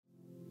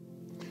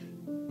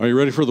Are you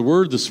ready for the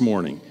word this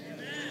morning?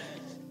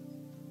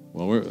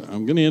 Well,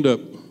 I'm going to end up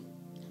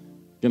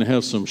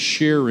have some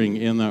sharing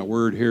in that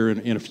word here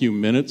in a few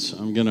minutes.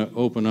 I'm going to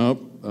open up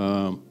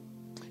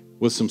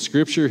with some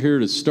scripture here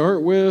to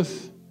start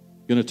with.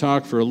 I'm going to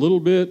talk for a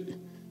little bit,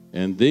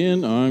 and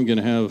then I'm going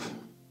to have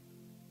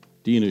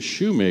Dina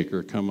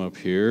Shoemaker come up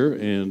here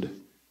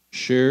and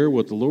share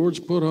what the Lord's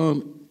put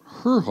on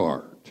her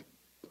heart.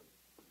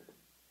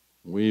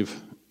 We've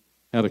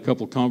had a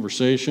couple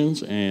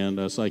conversations, and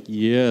it's like,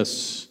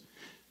 yes,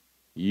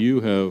 you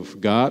have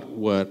got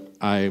what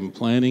I'm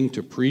planning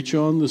to preach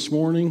on this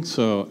morning,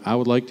 so I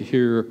would like to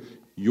hear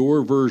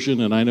your version,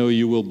 and I know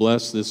you will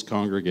bless this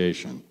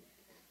congregation.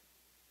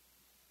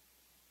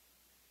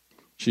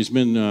 She's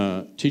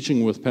been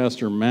teaching with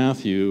Pastor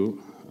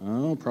Matthew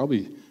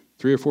probably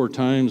 3 or 4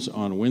 times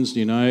on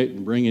Wednesday night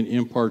and bringing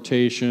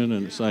impartation,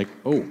 and it's like,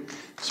 oh,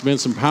 it's been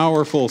some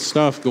powerful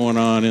stuff going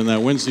on in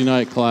that Wednesday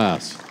night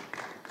class.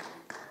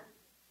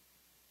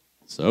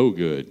 So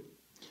good.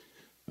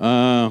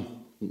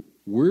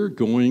 We're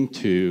going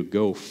to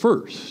go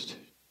first.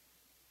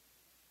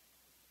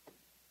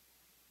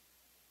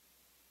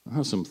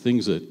 Some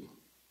things that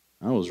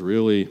I was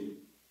really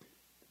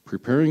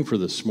preparing for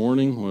this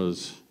morning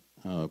was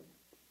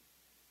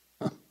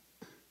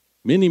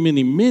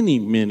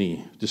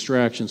many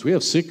distractions. We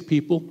have sick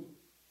people.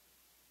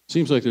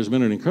 Seems like there's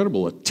been an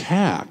incredible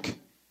attack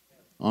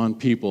on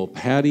people.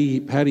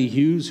 Patty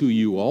Hughes, who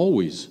you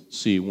always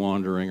see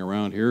wandering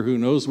around here, who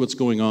knows what's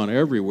going on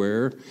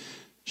everywhere.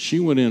 She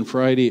went in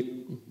Friday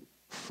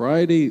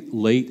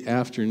late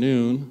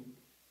afternoon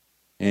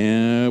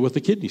and with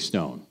a kidney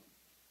stone,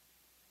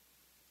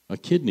 a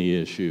kidney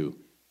issue.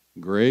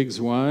 Greg's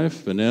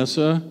wife,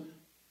 Vanessa,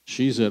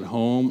 she's at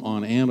home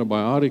on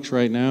antibiotics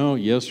right now.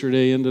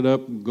 Yesterday ended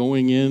up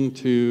going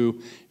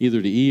into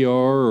either the ER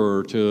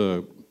or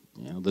to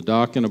the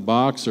doc in a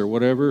box or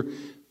whatever.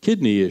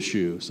 Kidney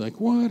issue. It's like,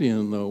 what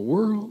in the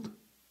world?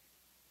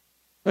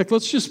 Like,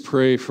 let's just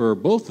pray for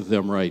both of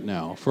them right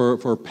now,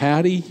 for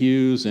Patty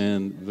Hughes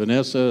and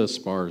Vanessa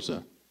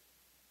Esparza.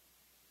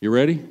 You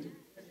ready?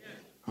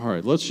 All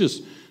right, let's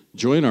just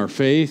join our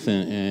faith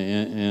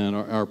and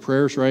our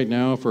prayers right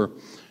now for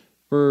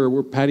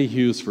Patty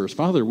Hughes first.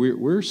 Father,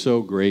 we're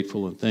so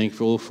grateful and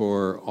thankful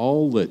for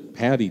all that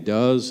Patty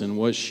does and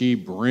what she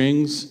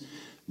brings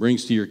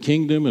to your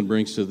kingdom and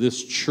brings to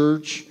this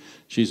church.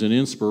 She's an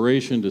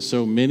inspiration to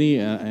so many,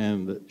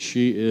 and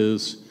she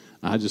is,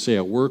 I just say,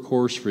 a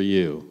workhorse for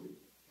you.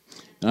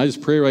 And I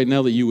just pray right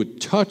now that you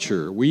would touch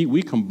her.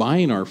 We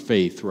combine our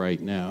faith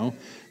right now,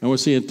 and we're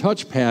saying,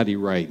 touch Patty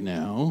right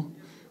now,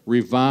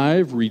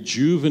 revive,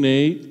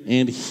 rejuvenate,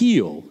 and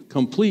heal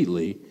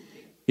completely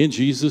in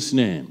Jesus'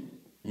 name.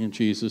 In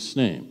Jesus'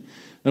 name.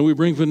 And we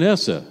bring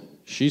Vanessa.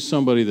 She's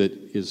somebody that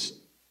is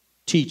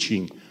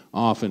teaching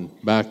often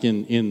back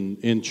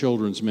in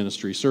children's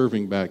ministry,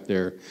 serving back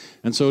there.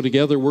 And so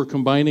together we're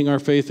combining our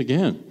faith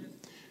again,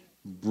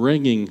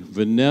 bringing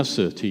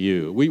Vanessa to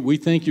you. We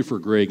thank you for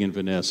Greg and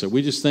Vanessa.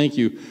 We just thank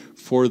you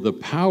for the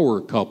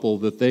power couple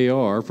that they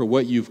are, for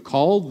what you've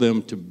called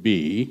them to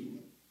be.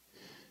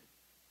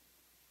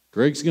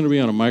 Greg's going to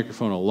be on a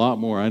microphone a lot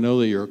more. I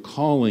know that you're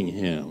calling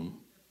him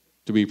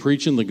to be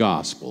preaching the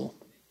gospel.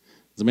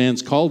 The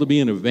man's called to be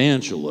an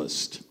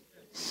evangelist.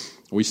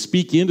 We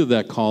speak into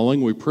that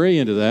calling. We pray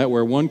into that,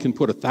 where one can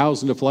put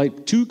 1,000 to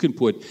flight, 2 can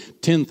put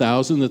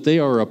 10,000, that they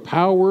are a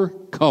power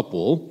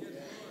couple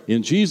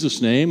in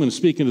Jesus' name. And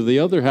speaking to the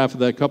other half of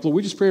that couple,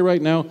 we just pray right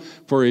now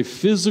for a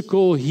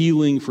physical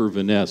healing for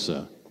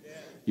Vanessa.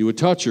 You would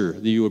touch her,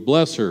 that you would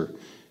bless her.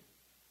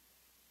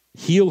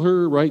 Heal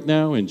her right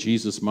now in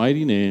Jesus'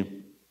 mighty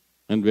name.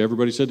 And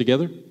everybody said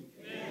together?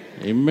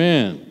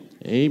 Amen.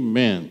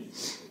 Amen.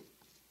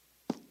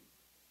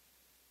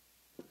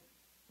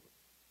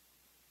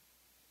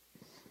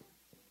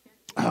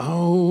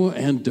 Oh,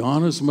 and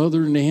Donna's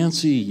mother,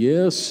 Nancy,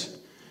 yes.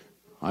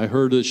 I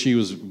heard that she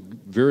was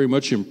very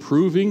much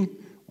improving.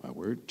 Well,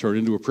 we're turned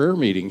into a prayer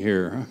meeting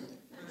here.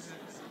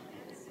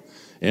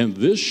 And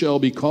this shall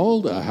be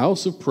called a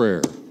house of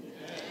prayer.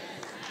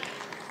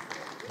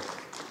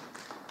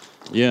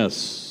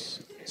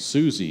 Yes,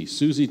 Susie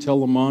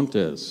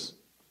Telemontes.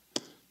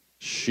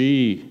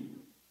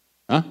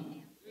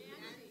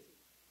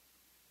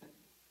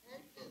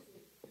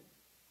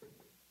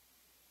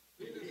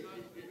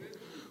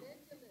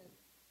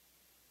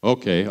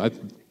 Okay.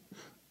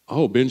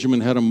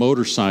 Benjamin had a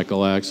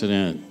motorcycle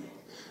accident.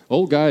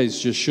 Old guys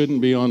just shouldn't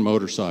be on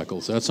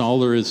motorcycles. That's all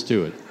there is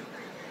to it.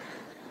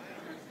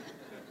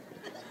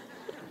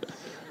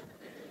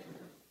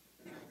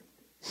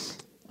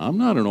 I'm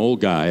not an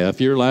old guy,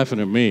 if you're laughing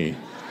at me.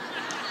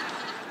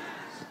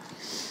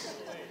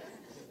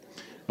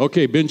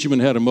 Okay,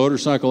 Benjamin had a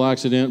motorcycle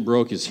accident,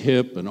 broke his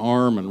hip and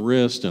arm and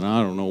wrist, and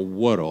I don't know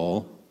what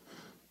all.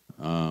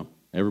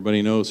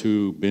 Everybody knows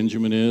who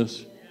Benjamin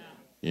is?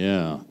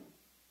 Yeah.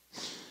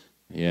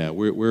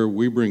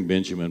 We bring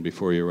Benjamin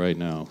before you right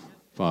now,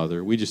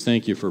 Father. We just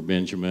thank you for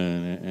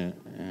Benjamin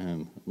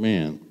and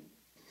man,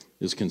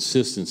 his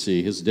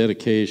consistency, his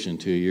dedication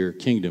to your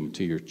kingdom,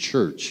 to your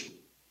church.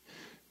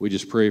 We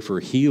just pray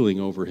for healing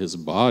over his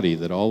body,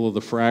 that all of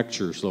the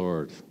fractures,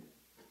 Lord,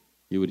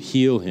 you would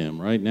heal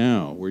him right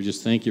now. We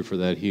just thank you for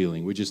that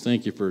healing. We just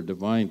thank you for a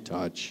divine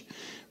touch.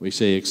 We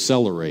say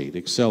accelerate,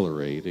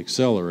 accelerate,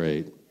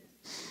 accelerate.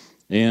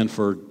 And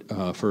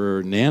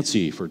for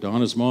Nancy, for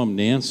Donna's mom,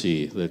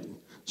 Nancy, that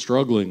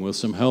struggling with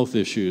some health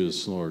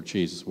issues, Lord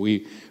Jesus,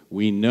 we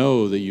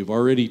know that you've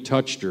already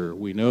touched her.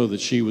 We know that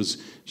she was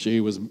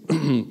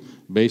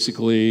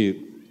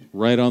basically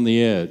right on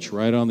the edge,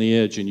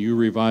 and you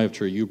revived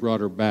her, you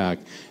brought her back.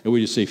 And we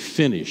just say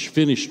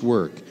finished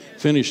work,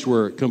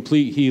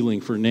 complete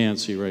healing for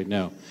Nancy right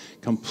now.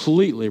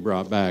 Completely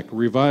brought back,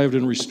 revived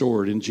and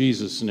restored in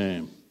Jesus'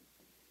 name.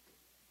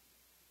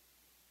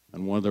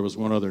 And there was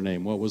one other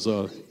name. What was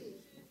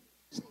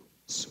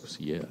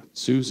Susie? Yeah,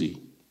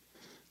 Susie.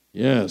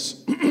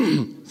 Yes,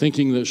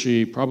 thinking that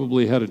she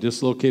probably had a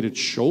dislocated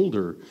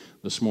shoulder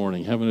this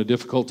morning, having a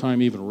difficult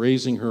time even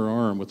raising her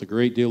arm with a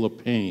great deal of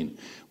pain.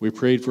 We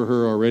prayed for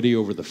her already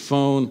over the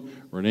phone.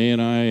 Renee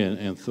and I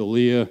and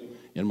Thalia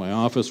in my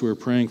office, we were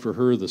praying for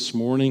her this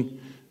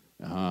morning.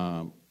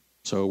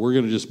 So we're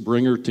going to just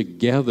bring her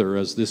together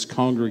as this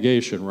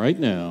congregation right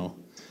now.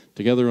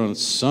 Together on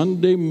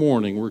Sunday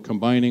morning, we're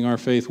combining our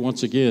faith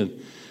once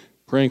again,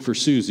 praying for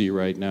Susie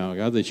right now.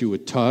 God, that you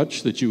would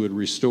touch, that you would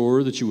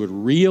restore, that you would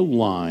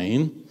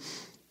realign.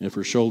 If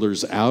her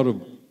shoulder's out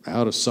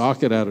of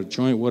socket, out of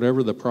joint,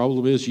 whatever the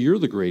problem is, you're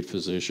the great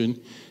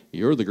physician.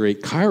 You're the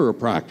great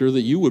chiropractor,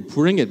 that you would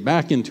bring it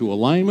back into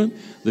alignment,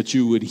 that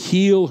you would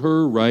heal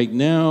her right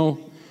now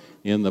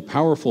in the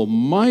powerful,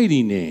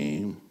 mighty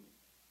name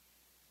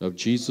of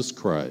Jesus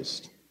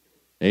Christ.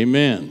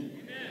 Amen.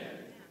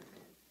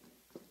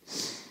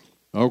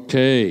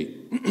 Okay,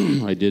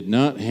 I did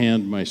not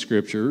hand my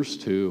scriptures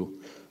to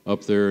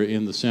up there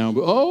in the sound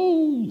booth.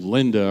 Oh,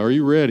 Linda, are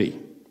you ready?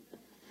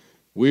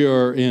 We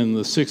are in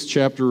the 6th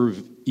chapter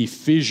of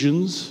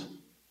Ephesians,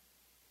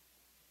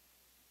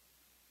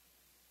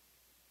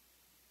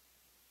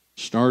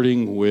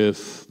 starting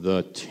with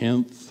the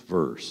 10th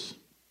verse.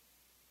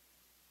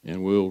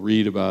 And we'll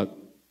read about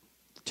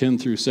 10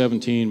 through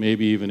 17,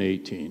 maybe even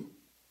 18.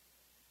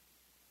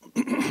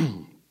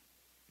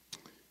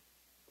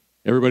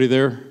 Everybody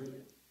there?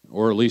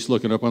 Or at least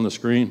looking up on the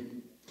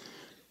screen?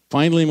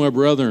 Finally, my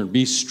brethren,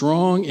 be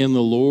strong in the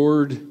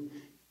Lord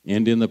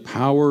and in the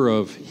power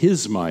of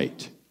his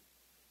might.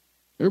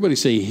 Everybody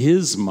say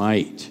his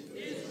might.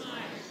 His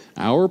might.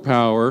 Our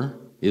power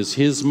is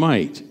his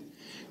might.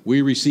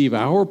 We receive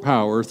our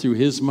power through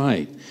his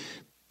might.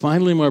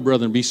 Finally, my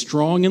brethren, be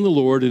strong in the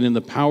Lord and in the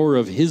power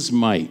of his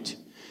might.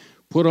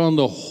 Put on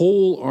the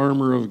whole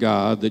armor of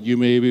God that you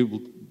may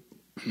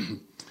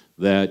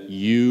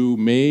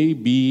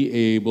be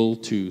able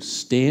to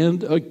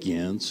stand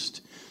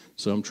against,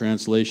 some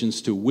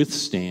translations to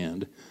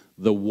withstand,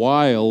 the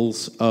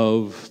wiles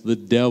of the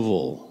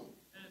devil.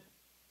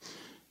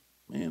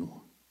 Man,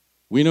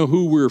 we know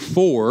who we're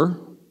for.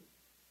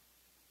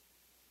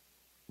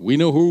 We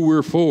know who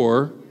we're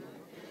for.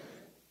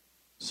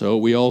 So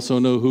we also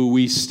know who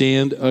we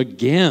stand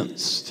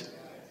against.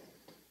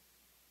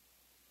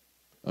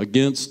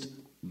 Against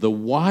the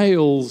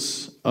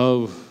wiles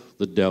of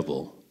the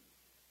devil.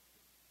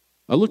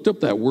 I looked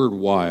up that word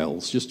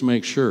wiles just to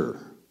make sure.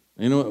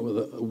 You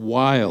know,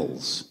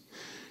 wiles.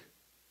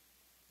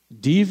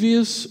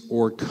 Devious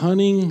or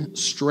cunning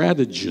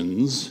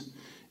stratagems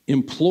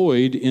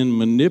employed in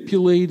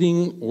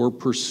manipulating or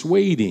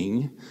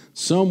persuading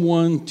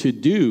someone to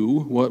do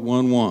what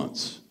one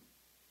wants.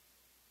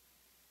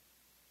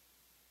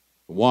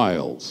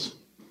 Wiles.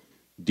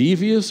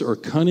 Devious or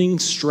cunning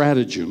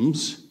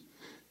stratagems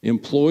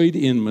employed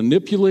in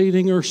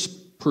manipulating or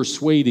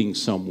persuading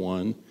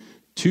someone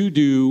to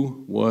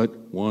do what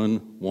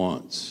one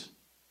wants.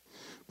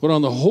 Put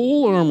on the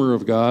whole armor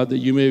of God that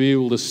you may be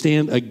able to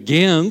stand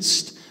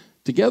against,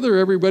 together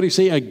everybody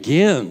say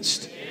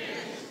against,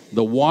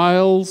 the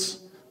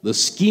wiles, the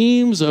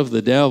schemes of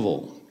the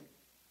devil.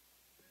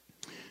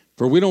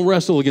 For we don't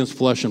wrestle against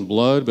flesh and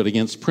blood, but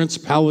against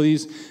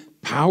principalities,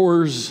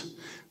 powers,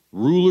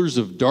 rulers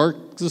of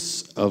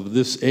darkness of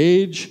this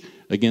age,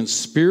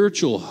 against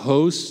spiritual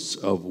hosts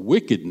of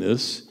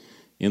wickedness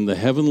in the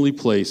heavenly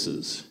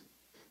places.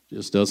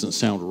 Just doesn't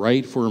sound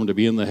right for him to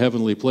be in the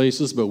heavenly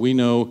places, but we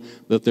know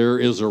that there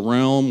is a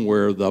realm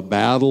where the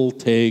battle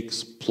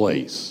takes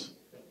place.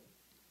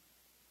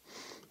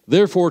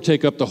 Therefore,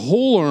 take up the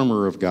whole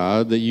armor of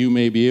God that you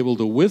may be able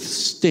to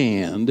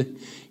withstand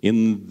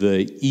in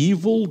the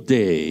evil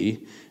day,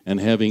 and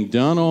having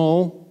done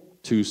all,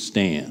 to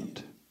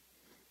stand.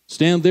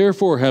 Stand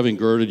therefore, having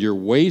girded your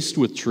waist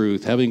with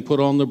truth, having put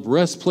on the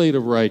breastplate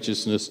of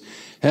righteousness,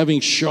 having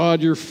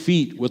shod your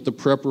feet with the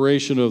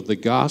preparation of the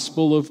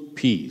gospel of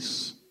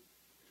peace.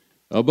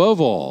 Above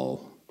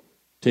all,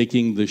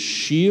 taking the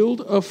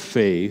shield of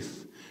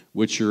faith,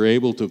 which you're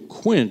able to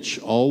quench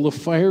all the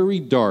fiery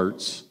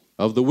darts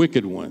of the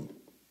wicked one.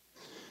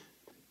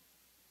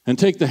 And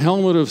take the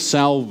helmet of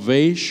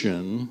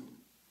salvation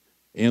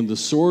and the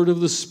sword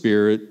of the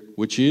Spirit,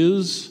 which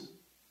is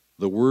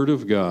the word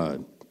of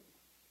God.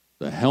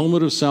 The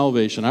helmet of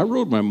salvation. I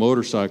rode my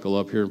motorcycle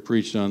up here and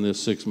preached on this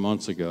 6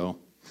 months ago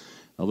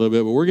a little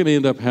bit, but we're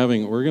going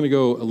to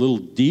go a little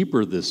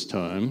deeper this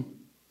time,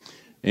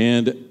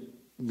 and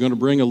I'm going to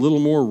bring a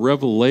little more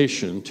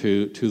revelation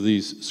to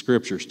these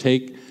scriptures.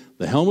 Take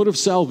the helmet of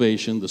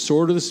salvation, the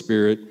sword of the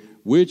Spirit,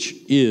 which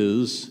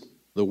is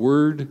the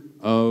Word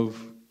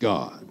of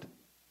God.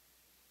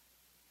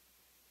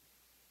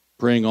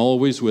 Praying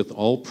always with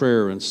all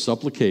prayer and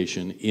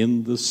supplication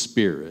in the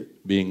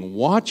Spirit, being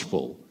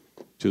watchful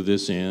to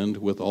this end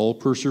with all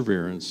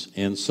perseverance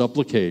and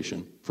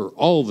supplication for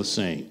all the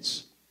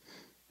saints.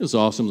 It's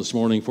awesome this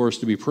morning for us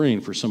to be praying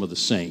for some of the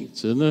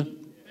saints, isn't it?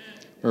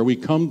 Or we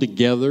come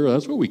together,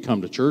 that's what we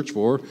come to church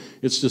for.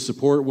 It's to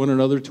support one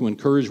another, to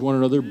encourage one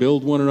another,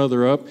 build one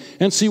another up,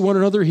 and see one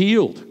another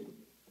healed.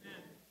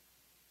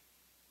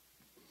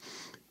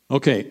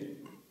 Okay,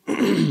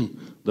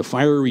 the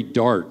fiery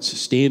darts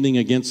standing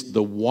against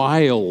the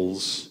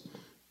wiles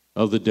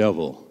of the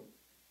devil.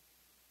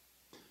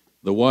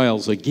 The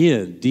wiles,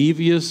 again,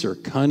 devious or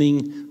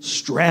cunning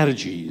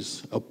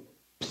strategies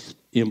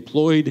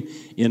employed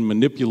in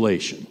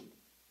manipulation.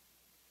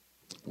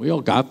 We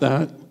all got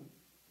that?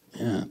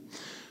 Yeah.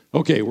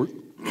 Okay, we're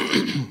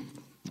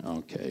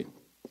okay.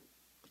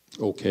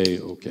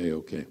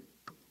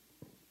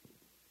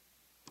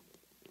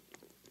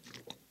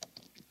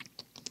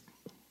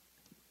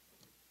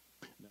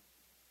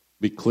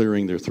 Be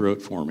clearing their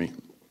throat for me.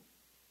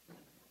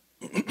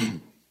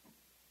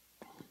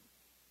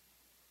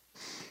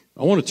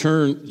 I want to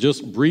turn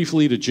just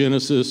briefly to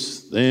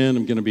Genesis, then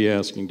I'm going to be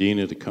asking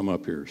Dina to come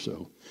up here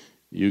so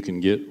you can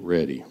get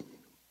ready.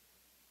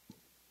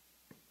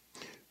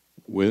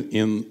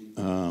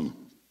 I'm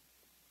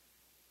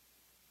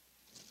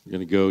going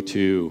to go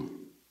to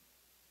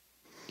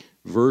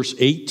verse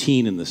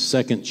 18 in the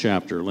second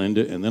chapter,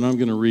 Linda, and then I'm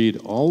going to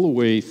read all the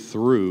way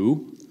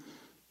through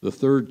the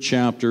third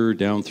chapter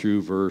down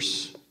through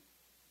verse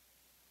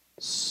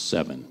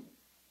 7.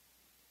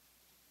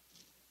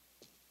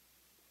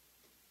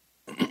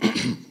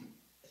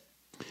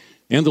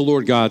 And the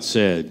Lord God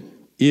said,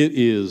 "It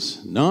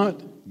is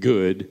not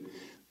good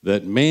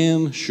that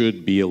man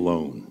should be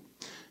alone.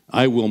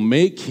 I will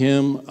make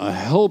him a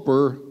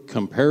helper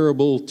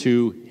comparable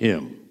to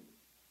him."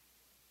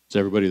 Is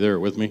everybody there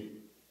with me?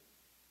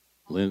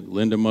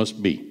 Linda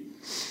must be.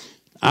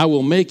 "I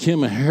will make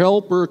him a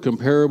helper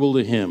comparable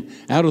to him.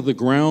 Out of the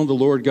ground the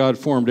Lord God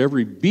formed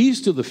every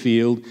beast of the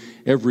field,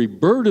 every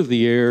bird of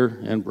the air,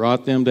 and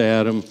brought them to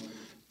Adam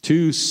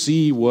to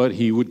see what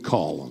he would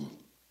call them."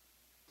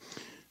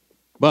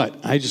 But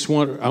I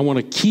want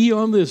to key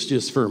on this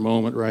just for a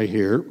moment right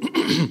here.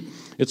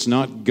 It's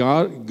not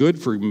good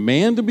for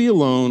man to be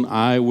alone.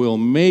 I will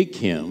make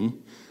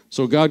him.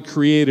 So God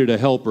created a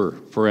helper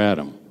for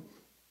Adam.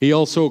 He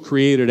also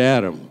created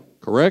Adam,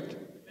 correct?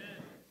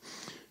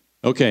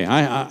 Okay,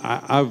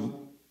 I've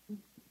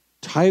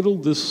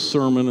titled this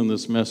sermon and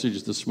this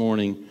message this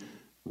morning,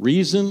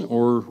 "Reason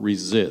or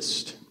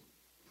Resist."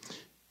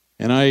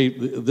 And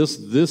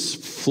this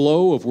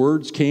flow of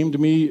words came to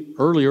me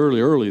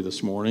early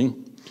this morning.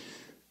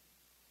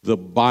 The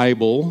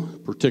Bible,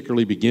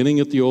 particularly beginning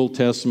at the Old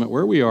Testament,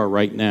 where we are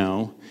right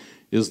now,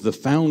 is the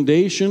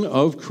foundation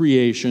of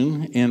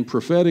creation and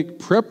prophetic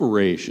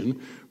preparation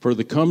for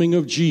the coming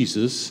of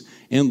Jesus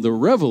and the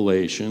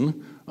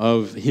revelation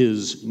of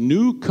his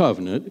new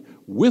covenant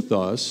with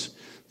us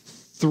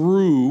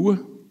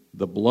through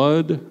the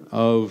blood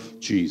of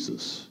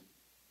Jesus.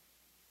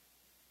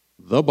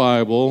 The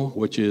Bible,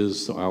 which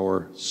is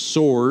our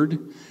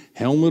sword,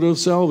 helmet of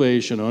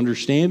salvation,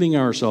 understanding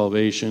our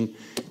salvation,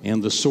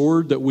 and the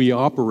sword that we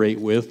operate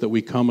with, that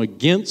we come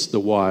against the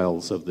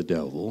wiles of the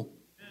devil.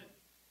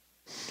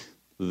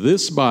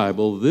 This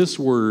Bible, this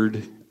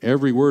word,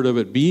 every word of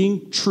it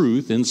being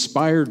truth,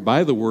 inspired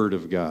by the Word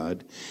of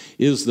God,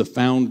 is the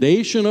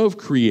foundation of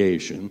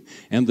creation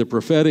and the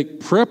prophetic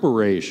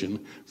preparation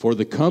for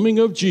the coming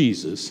of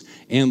Jesus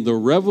and the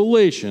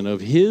revelation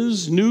of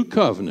his new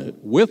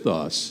covenant with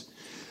us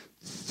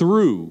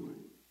through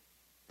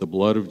the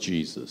blood of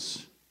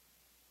Jesus.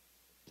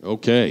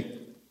 Okay.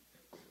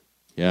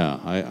 Yeah,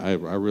 I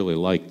really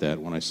liked that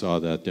when I saw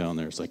that down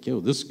there. It's like, yo,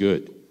 this is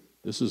good.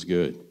 This is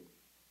good.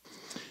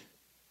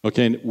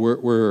 Okay,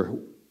 we're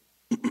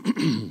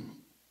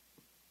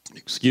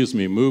excuse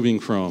me, moving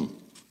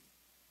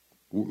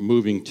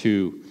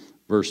to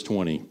verse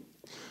 20.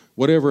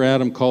 Whatever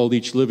Adam called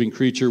each living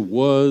creature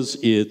was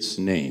its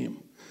name.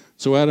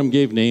 So Adam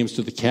gave names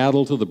to the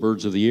cattle, to the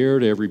birds of the air,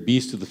 to every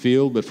beast of the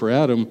field. But for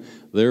Adam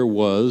there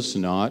was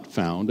not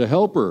found a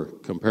helper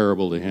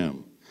comparable to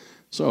him.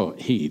 So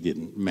he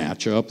didn't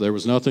match up. There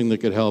was nothing that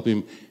could help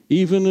him.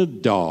 Even a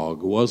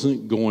dog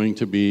wasn't going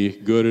to be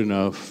good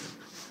enough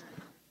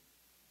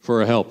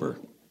for a helper.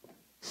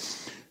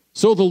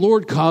 So the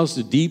Lord caused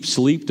a deep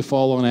sleep to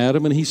fall on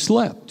Adam, and he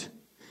slept.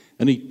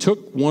 And he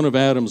took one of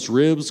Adam's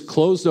ribs,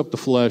 closed up the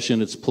flesh in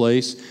its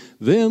place.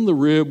 Then the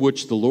rib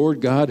which the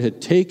Lord God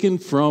had taken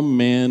from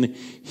man,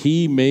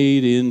 he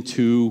made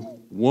into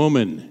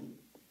woman.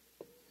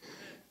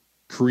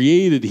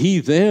 Created he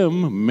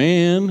them,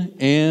 man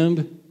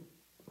and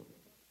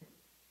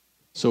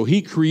So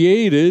he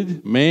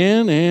created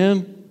man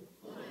and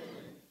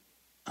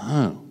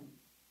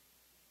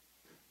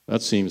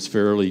that seems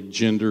fairly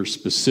gender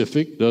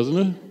specific, doesn't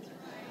it?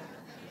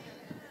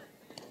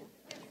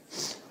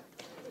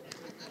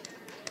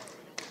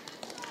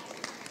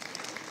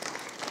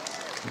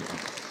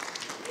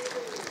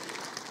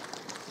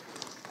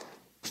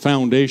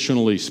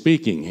 Foundationally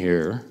speaking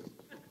here,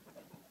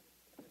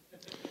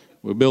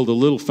 we build a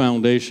little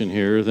foundation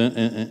here.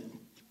 Then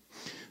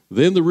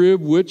the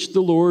rib which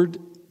the Lord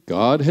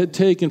God had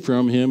taken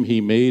from him,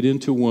 he made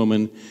into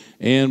woman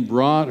and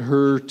brought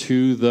her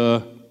to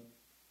the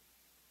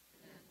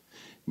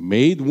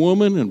man,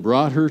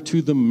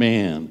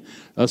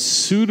 a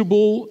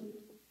suitable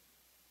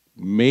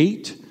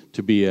mate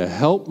to be a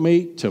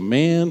helpmate to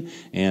man,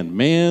 and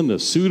man, a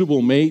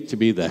suitable mate to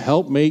be the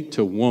helpmate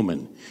to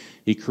woman.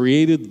 He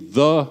created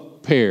the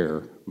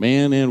pair,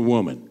 man and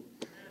woman.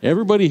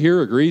 Everybody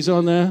here agrees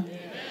on that?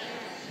 Amen.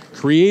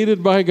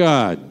 Created by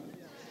God.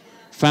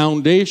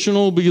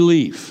 Foundational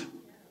belief.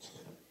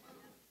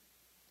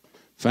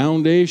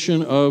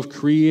 Foundation of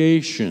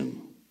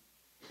creation.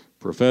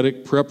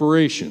 Prophetic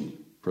preparation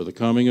for the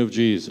coming of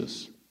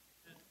Jesus.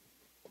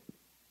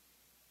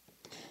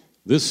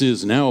 This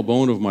is now a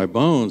bone of my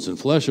bones and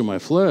flesh of my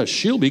flesh.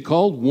 She'll be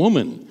called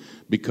woman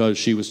because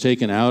she was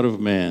taken out of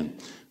man.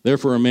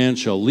 Therefore a man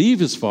shall leave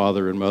his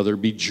father and mother,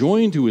 be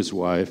joined to his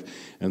wife,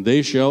 and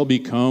they shall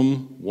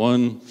become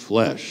one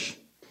flesh.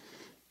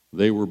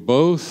 They were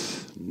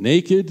both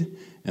naked,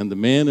 and the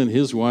man and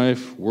his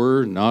wife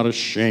were not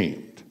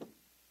ashamed.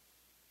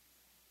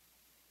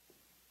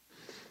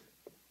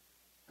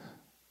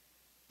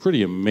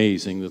 Pretty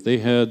amazing that they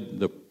had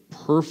the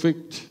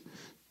perfect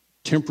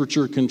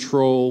temperature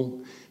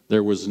control.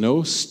 There was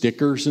no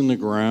stickers in the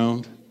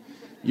ground.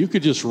 You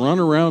could just run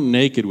around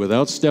naked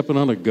without stepping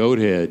on a goat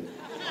head.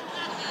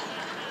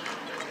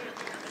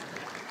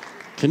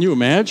 Can you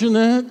imagine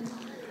that?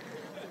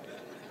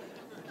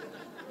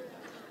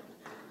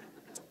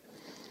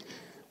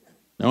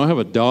 Now, I have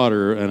a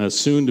daughter and a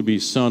soon-to-be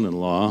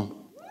son-in-law.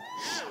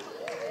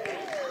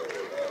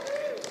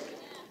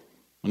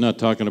 I'm not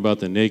talking about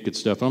the naked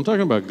stuff. I'm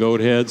talking about goat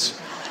heads.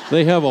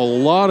 They have a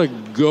lot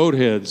of goat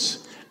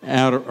heads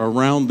out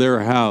around their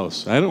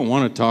house. I don't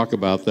want to talk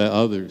about that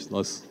others.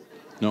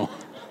 No.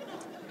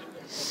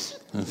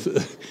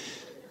 That's...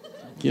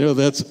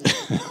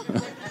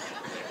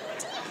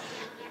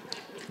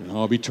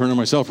 I'll be turning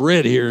myself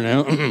red here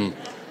now.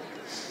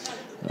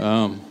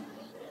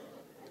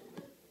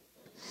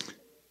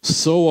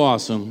 So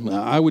awesome.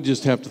 I would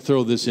just have to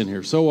throw this in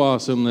here. So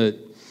awesome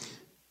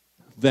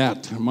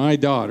that my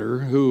daughter,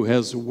 who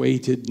has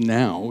waited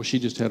now, she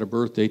just had a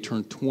birthday,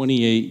 turned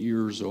 28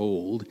 years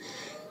old,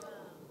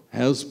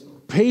 has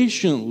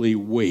patiently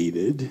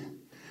waited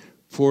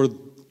for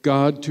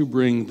God to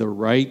bring the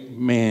right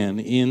man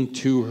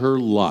into her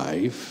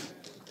life.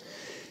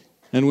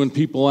 And when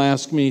people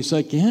ask me, it's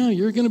like, yeah,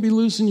 you're going to be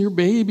losing your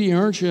baby,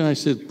 aren't you? And I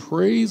said,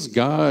 praise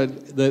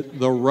God that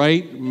the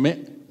right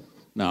man...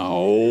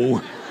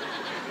 No.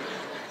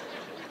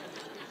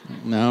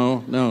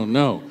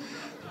 No.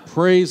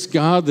 Praise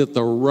God that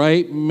the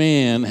right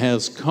man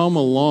has come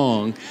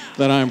along,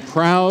 that I'm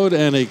proud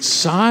and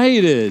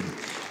excited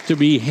to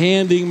be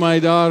handing my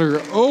daughter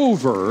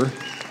over,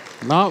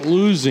 not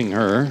losing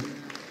her.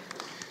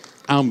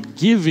 I'm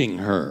giving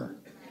her.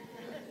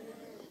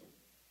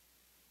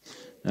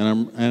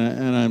 And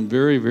I'm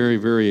very, very,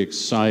 very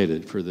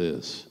excited for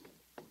this.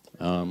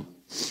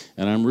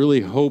 And I'm really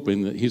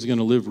hoping that he's going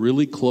to live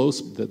really close,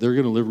 that they're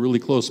going to live really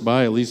close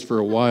by, at least for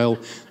a while,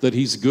 that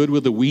he's good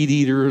with a weed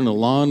eater and a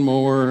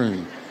lawnmower.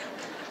 And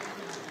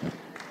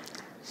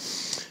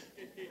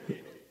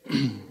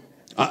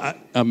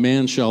a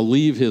man shall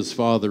leave his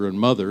father and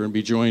mother and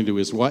be joined to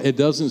his wife. It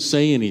doesn't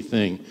say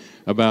anything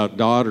about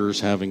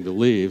daughters having to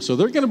leave. So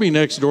they're going to be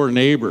next door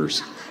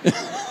neighbors.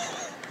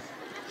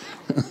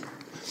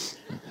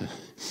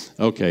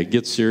 Okay,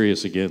 get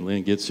serious again,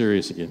 Lynn. Get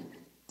serious again.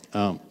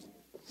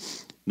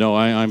 No,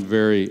 I'm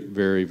very,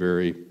 very,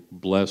 very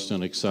blessed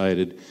and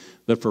excited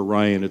that for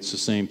Ryan it's the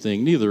same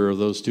thing. Neither of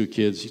those two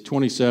kids,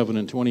 27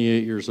 and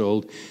 28 years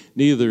old,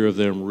 neither of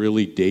them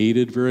really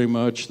dated very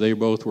much. They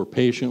both were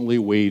patiently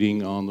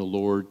waiting on the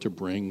Lord to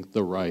bring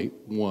the right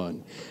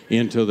one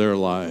into their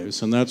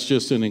lives. And that's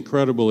just an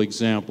incredible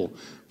example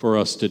for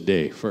us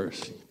today, for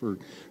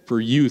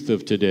youth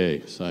of today.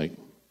 It's like,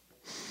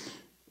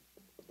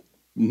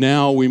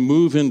 now we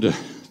move into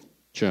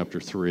chapter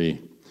 3.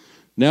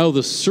 Now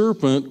the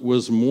serpent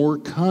was more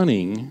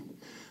cunning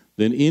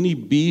than any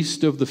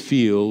beast of the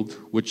field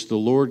which the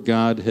Lord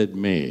God had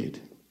made.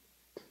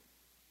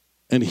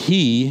 And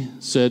he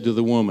said to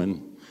the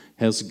woman,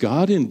 has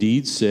God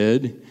indeed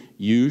said,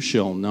 you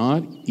shall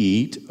not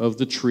eat of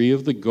the tree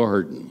of the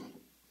garden?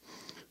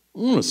 I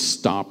want to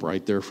stop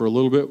right there for a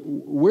little bit.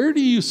 Where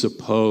do you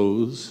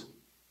suppose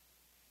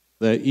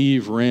that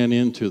Eve ran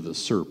into the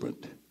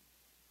serpent?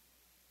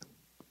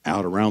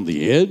 Out around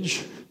the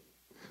edge,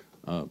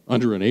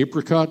 under an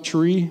apricot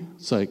tree.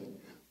 It's like,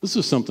 this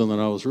is something that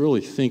I was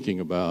really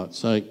thinking about.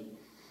 It's like,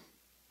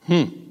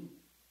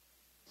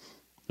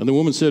 And the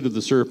woman said to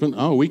the serpent,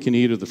 oh, we can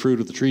eat of the fruit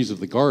of the trees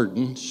of the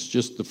garden. It's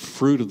just the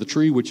fruit of the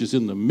tree which is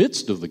in the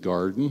midst of the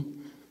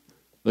garden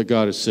that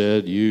God has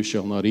said, you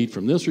shall not eat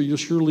from this or you'll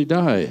surely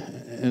die.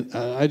 And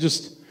I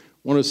just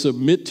want to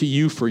submit to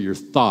you for your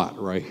thought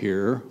right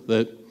here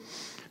that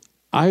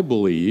I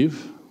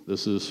believe,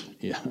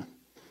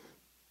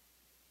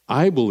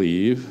 I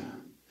believe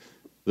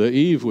that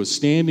Eve was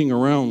standing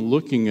around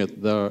looking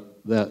at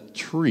that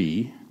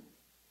tree.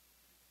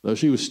 Though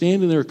she was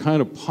standing there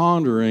kind of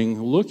pondering,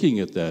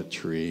 looking at that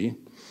tree,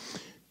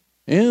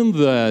 and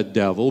the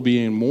devil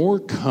being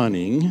more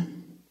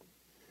cunning,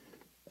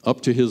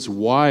 up to his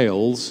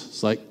wiles.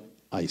 It's like,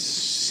 I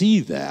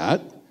see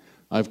that.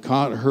 I've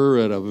caught her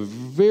at a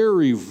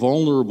very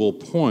vulnerable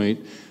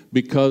point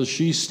because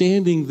she's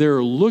standing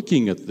there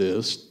looking at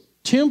this,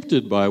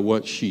 tempted by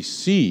what she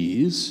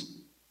sees,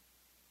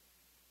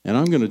 and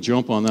I'm going to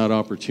jump on that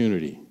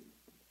opportunity.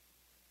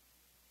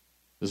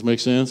 Does this make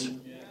sense?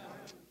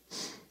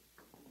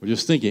 We're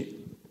just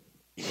thinking,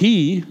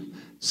 he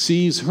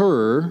sees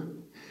her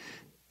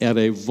at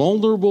a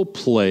vulnerable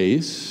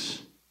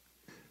place,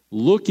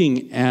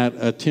 looking at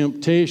a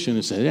temptation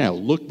and saying, yeah,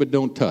 look but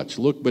don't touch,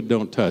 look but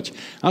don't touch.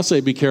 I'll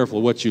say be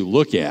careful what you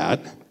look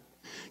at,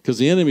 because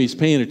the enemy's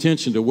paying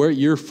attention to where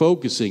you're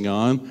focusing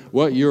on,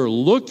 what you're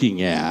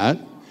looking at,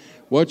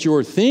 what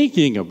you're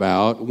thinking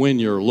about when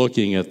you're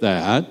looking at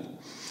that.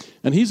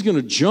 And he's going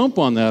to jump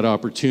on that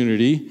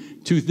opportunity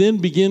to then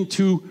begin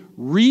to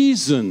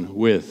reason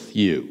with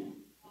you,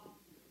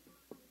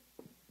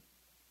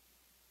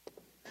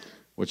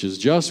 which is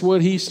just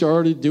what he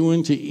started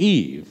doing to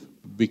Eve,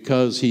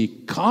 because he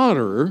caught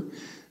her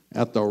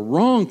at the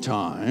wrong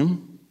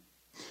time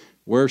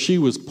where she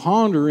was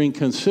pondering,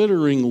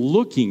 considering,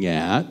 looking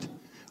at,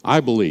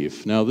 I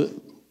believe. Now,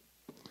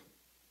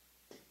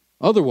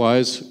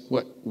 otherwise,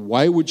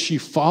 why would she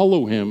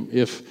follow him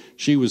if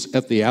she was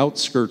at the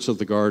outskirts of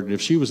the garden,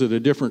 if she was at a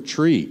different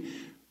tree?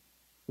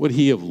 Would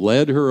he have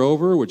led her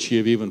over? Would she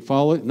have even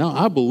followed? No,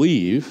 I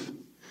believe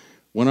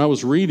when I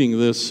was reading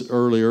this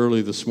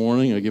early this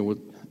morning,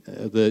 again,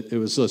 that it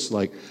was just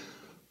like,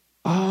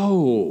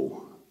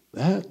 oh,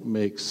 that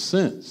makes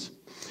sense.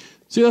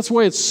 See, that's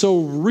why it's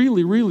so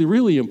really, really,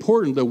 really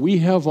important that we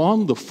have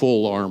on the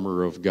full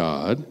armor of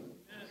God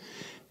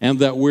and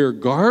that we're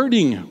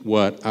guarding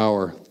what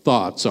our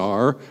thoughts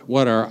are,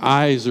 what our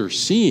eyes are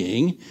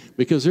seeing,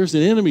 because there's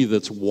an enemy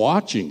that's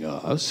watching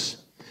us,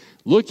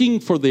 looking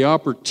for the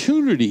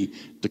opportunity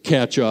to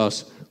catch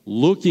us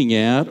looking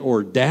at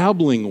or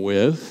dabbling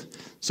with,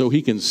 so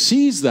he can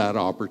seize that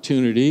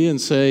opportunity and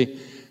say,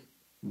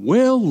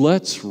 well,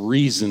 let's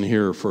reason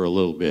here for a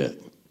little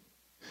bit.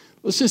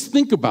 Let's just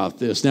think about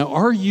this. Now,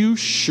 are you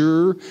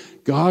sure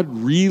God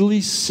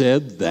really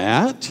said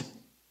that?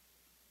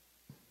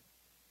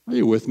 Are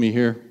you with me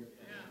here?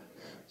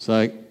 It's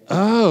like,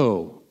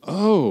 oh.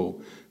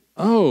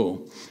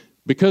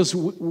 Because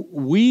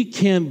we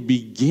can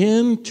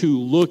begin to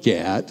look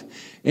at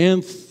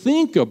and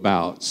think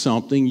about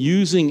something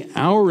using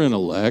our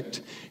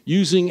intellect,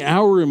 using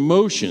our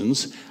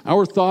emotions,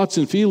 our thoughts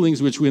and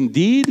feelings, which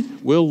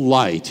indeed will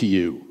lie to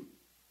you.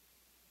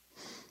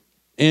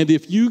 And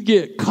if you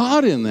get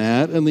caught in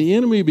that and the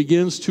enemy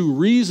begins to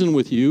reason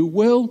with you,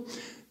 well,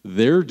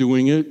 they're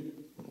doing it.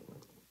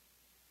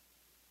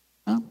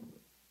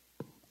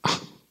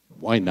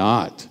 Why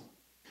not?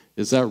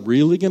 Is that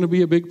really going to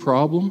be a big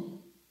problem?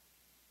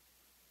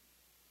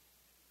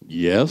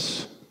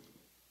 Yes.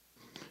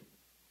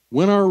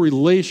 When our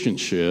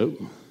relationship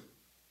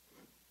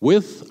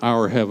with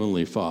our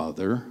Heavenly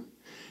Father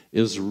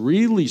is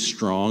really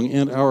strong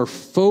and our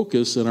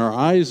focus and our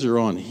eyes are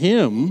on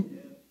Him,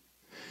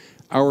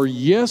 our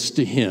yes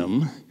to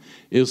Him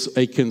is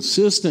a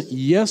consistent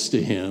yes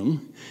to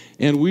Him,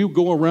 and we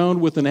go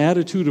around with an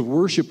attitude of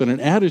worship and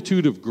an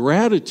attitude of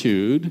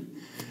gratitude,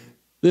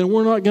 then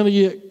we're not going to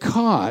get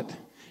caught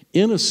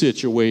in a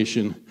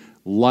situation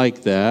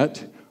like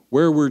that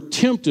where we're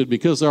tempted,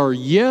 because our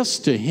yes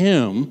to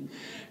Him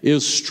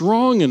is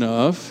strong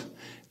enough,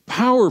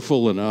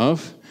 powerful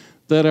enough,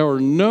 that our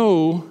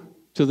no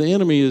to the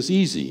enemy is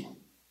easy.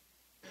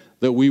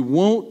 That we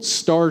won't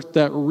start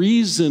that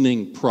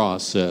reasoning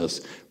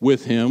process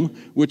with him,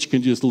 which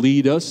can just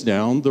lead us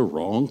down the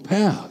wrong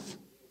path.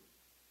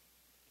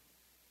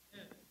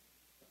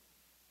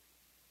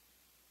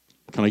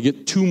 Can I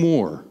get two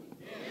more?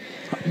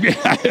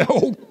 Yeah.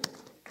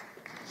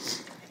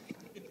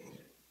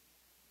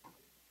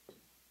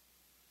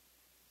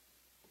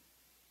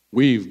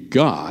 We've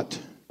got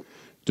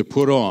to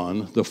put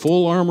on the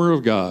full armor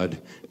of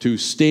God to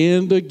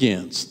stand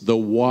against the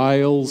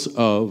wiles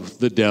of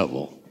the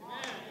devil.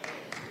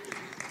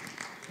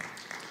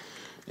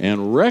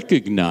 And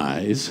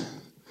recognize,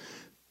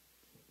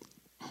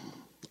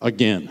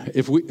 again,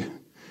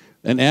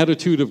 an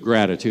attitude of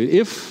gratitude.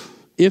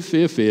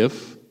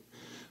 If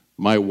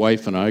my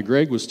wife and I,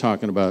 Greg was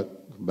talking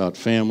about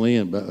family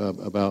and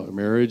about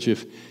marriage,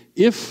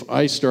 if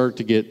I start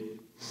to get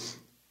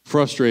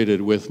frustrated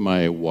with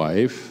my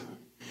wife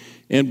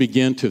and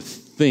begin to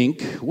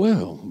think,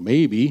 well,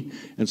 maybe,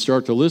 and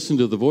start to listen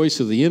to the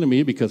voice of the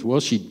enemy because, well,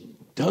 she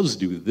does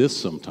do this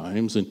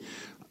sometimes, and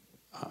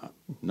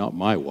not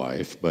my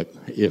wife, but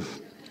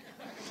if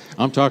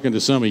I'm talking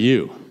to some of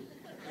you.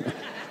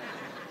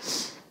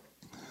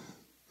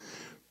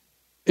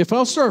 If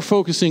I'll start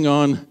focusing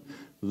on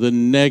the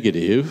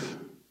negative,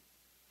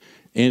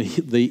 and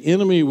the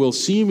enemy will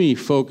see me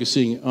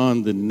focusing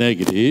on the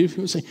negative,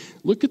 he'll say,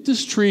 look at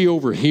this tree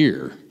over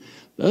here.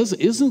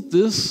 Isn't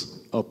this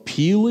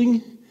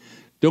appealing?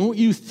 Don't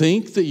you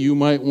think that you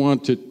might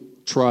want to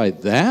try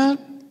that?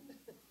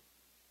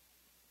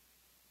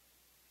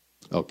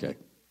 Okay,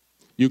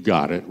 you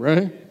got it,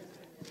 right?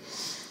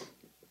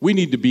 We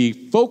need to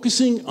be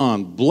focusing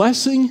on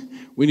blessing.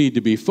 We need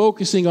to be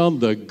focusing on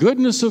the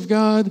goodness of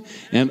God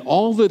and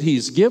all that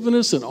He's given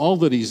us and all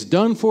that He's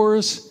done for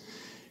us,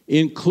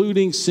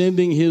 including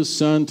sending His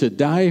Son to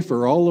die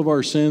for all of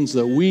our sins,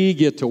 that we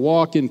get to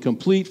walk in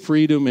complete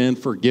freedom and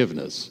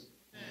forgiveness.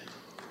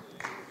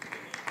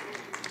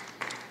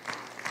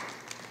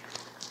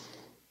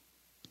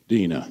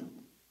 Dina,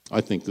 I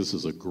think this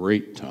is a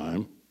great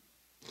time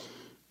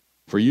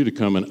for you to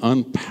come and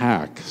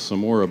unpack some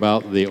more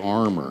about the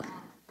armor.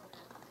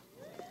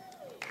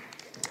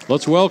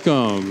 Let's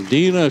welcome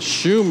Dina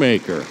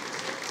Shoemaker.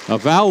 A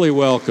valley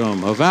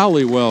welcome, a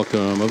valley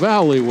welcome, a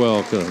valley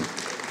welcome.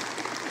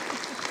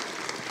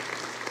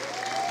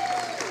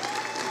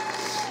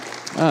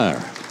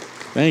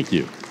 Thank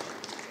you.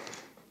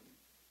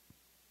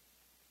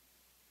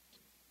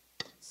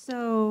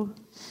 So,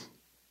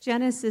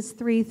 Genesis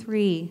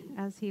 3:3,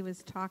 as he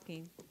was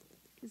talking.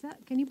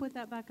 Can you put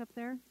that back up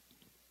there?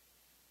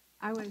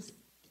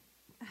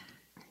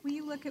 Will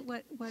you look at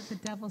what the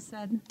devil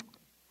said?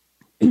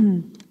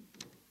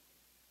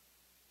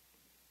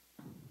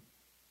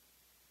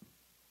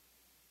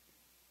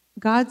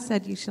 God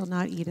said, you shall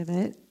not eat of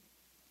it,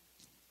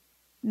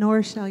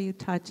 nor shall you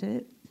touch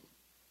it,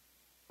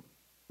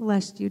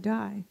 lest you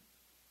die.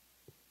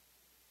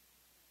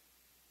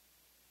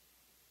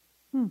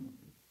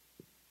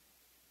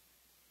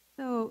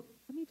 So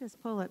let me just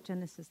pull up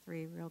Genesis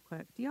 3 real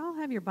quick. Do you all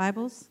have your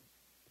Bibles?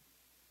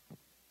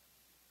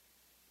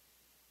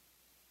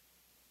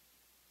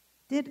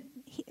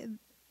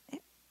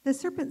 The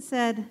serpent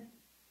said,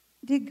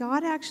 did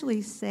God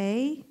actually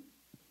say,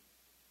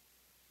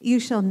 you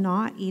shall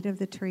not eat of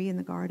the tree in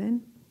the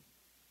garden?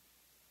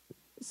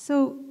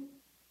 So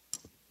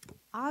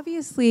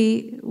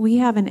obviously we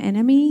have an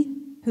enemy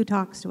who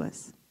talks to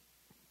us.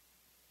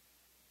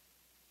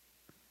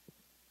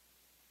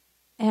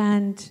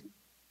 And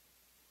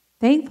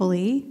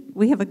thankfully,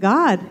 we have a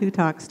God who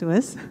talks to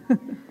us.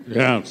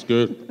 Yeah, it's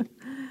good.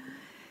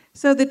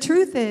 So the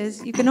truth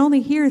is, you can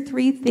only hear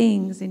three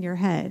things in your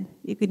head.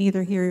 You can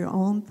either hear your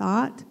own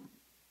thought,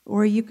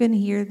 or you can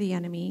hear the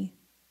enemy,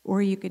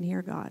 or you can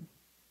hear God,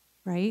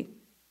 right?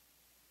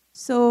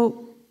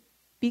 So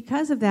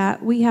because of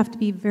that, we have to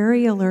be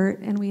very alert,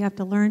 and we have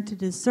to learn to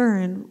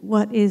discern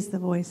what is the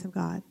voice of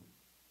God.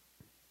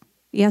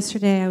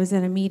 Yesterday, I was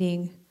at a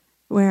meeting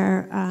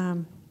where I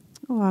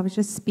was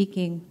just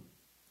speaking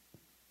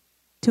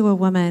to a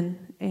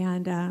woman,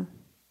 and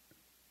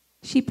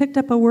she picked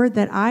up a word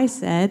that I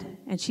said,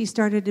 and she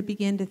started to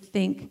begin to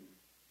think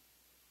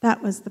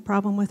that was the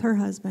problem with her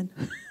husband.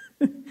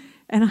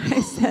 And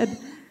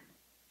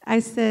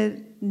I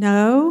said,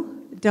 no,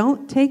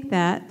 don't take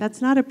that.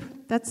 That's not a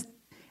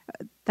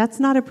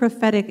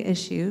prophetic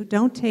issue.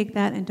 Don't take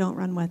that and don't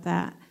run with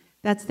that.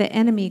 That's the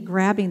enemy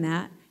grabbing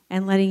that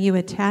and letting you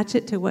attach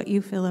it to what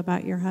you feel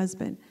about your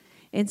husband.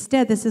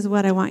 Instead, this is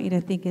what I want you to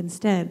think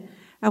instead.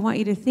 I want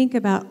you to think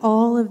about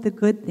all of the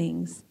good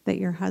things that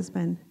your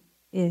husband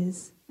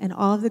is and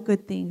all of the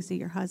good things that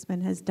your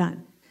husband has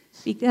done.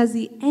 Because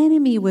the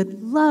enemy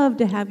would love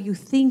to have you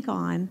think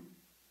on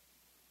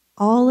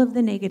all of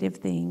the negative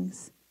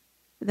things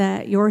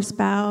that your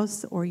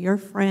spouse or your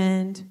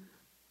friend,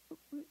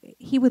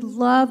 he would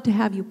love to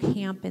have you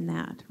camp in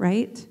that,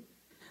 right?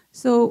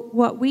 So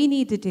what we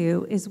need to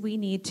do is we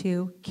need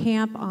to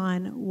camp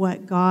on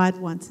what God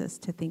wants us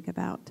to think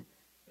about.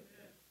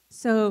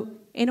 So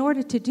in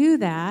order to do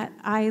that,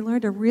 I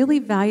learned a really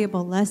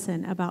valuable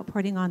lesson about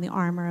putting on the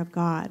armor of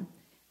God.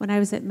 When I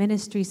was at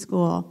ministry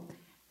school,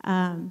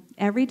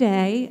 every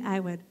day I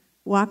would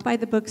walk by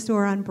the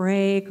bookstore on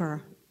break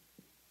or,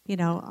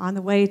 on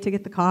the way to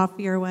get the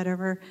coffee or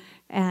whatever.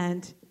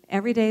 And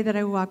every day that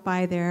I would walk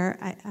by there,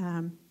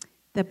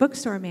 the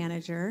bookstore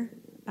manager,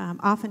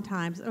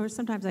 oftentimes, or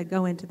sometimes I'd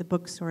go into the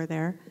bookstore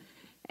there,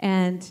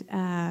 and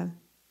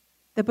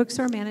the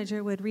bookstore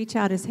manager would reach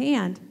out his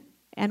hand,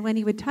 and when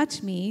he would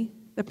touch me,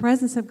 the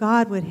presence of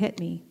God would hit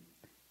me.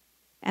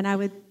 And I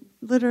would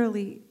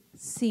literally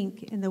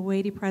sink in the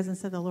weighty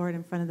presence of the Lord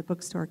in front of the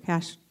bookstore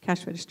cash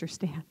register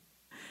stand.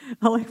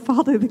 I'll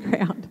fall to the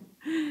ground.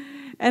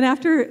 And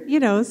after,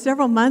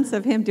 several months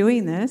of him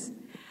doing this,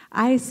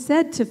 I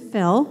said to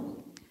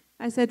Phil,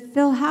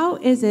 Phil, how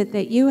is it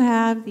that you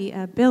have the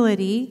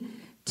ability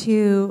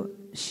to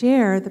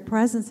share the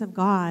presence of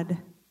God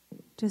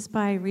just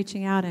by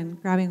reaching out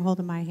and grabbing hold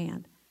of my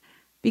hand?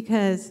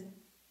 Because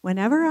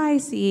whenever I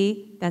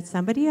see that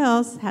somebody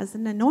else has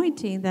an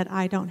anointing that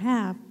I don't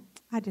have,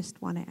 I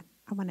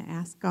I want to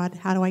ask God,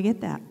 how do I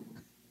get that?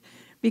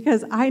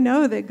 Because I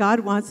know that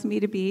God wants me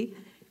to be,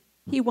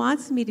 He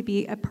wants me to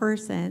be a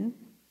person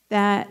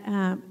that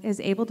is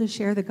able to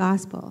share the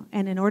gospel.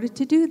 And in order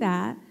to do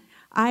that,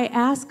 I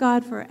ask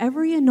God for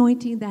every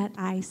anointing that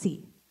I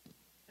see.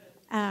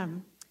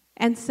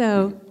 And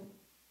so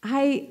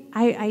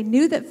I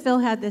knew that Phil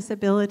had this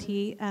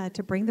ability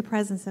to bring the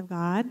presence of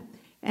God.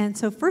 And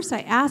so first I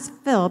asked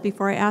Phil,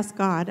 before I asked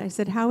God, I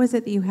said, how is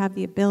it that you have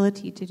the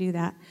ability to do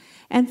that?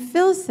 And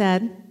Phil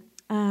said,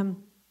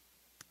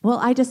 well,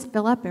 I just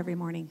fill up every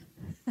morning.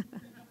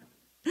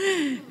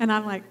 And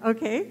I'm like,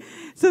 okay.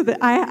 So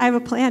I have a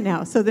plan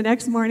now. So the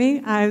next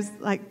morning, I was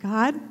like,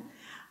 God,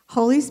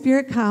 Holy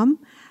Spirit, come.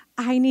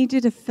 I need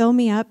you to fill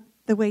me up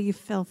the way you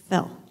fill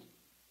Phil.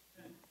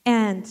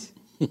 And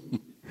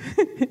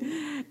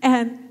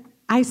and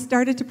I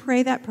started to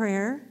pray that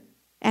prayer.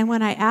 And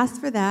when I asked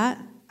for that,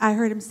 I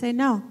heard him say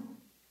no.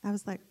 I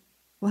was like,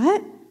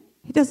 what?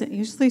 He doesn't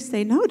usually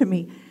say no to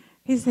me.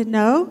 He said,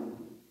 no,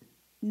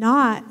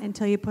 not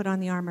until you put on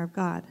the armor of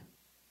God.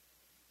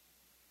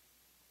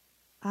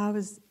 I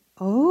was,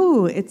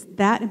 it's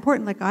that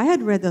important. Like, I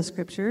had read those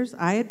scriptures.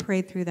 I had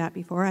prayed through that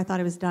before. I thought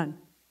it was done.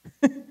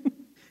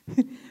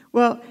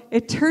 Well,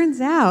 it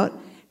turns out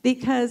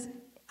because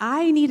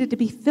I needed to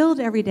be filled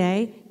every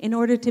day in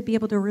order to be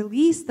able to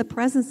release the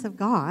presence of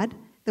God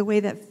the way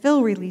that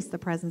Phil released the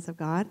presence of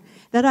God,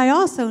 that I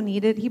also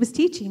needed, he was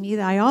teaching me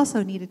that I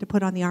also needed to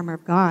put on the armor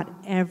of God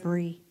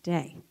every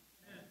day.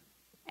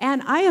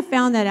 And I have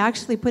found that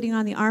actually putting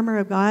on the armor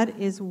of God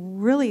is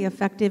really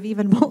effective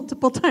even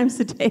multiple times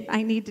a day.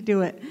 I need to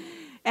do it.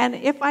 And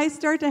if I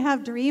start to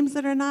have dreams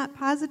that are not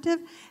positive,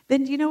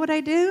 then do you know what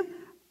I do?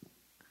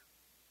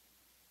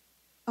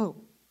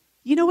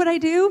 You know what I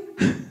do?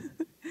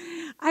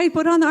 I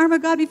put on the armor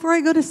of God before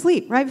I go to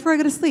sleep. Right before I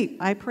go to sleep,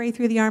 I pray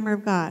through the armor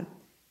of God.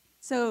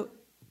 So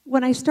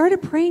when I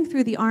started praying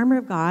through the armor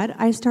of God,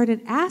 I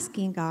started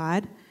asking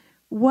God,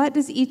 what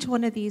does each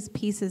one of these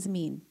pieces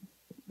mean?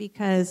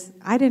 Because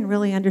I didn't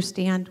really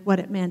understand what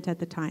it meant at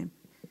the time.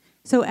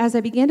 So as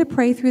I began to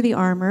pray through the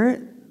armor,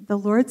 the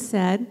Lord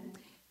said,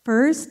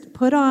 first,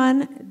 put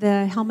on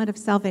the helmet of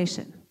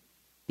salvation,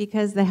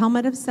 because the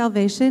helmet of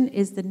salvation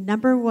is the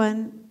number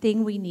one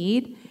thing we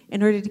need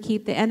in order to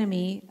keep the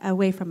enemy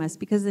away from us,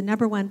 because the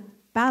number one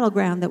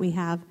battleground that we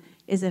have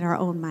is in our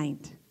own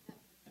mind.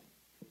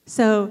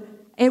 So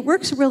it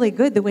works really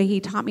good the way he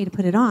taught me to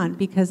put it on,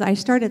 because I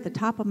start at the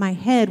top of my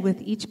head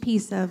with each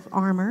piece of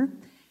armor,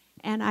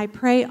 and I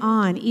pray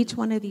on each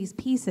one of these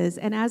pieces.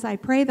 And as I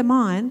pray them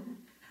on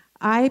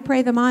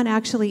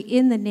actually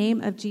in the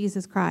name of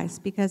Jesus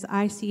Christ, because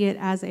I see it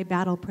as a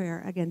battle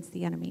prayer against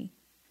the enemy.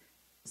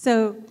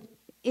 So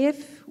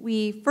if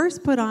we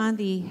first put on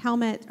the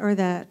helmet, or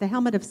the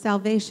helmet of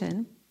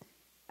salvation,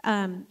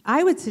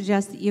 I would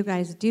suggest that you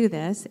guys do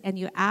this and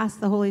you ask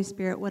the Holy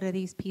Spirit, what do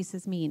these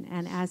pieces mean?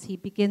 And as he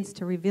begins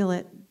to reveal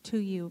it to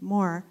you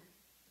more,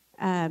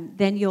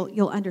 then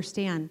you'll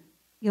understand.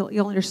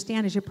 You'll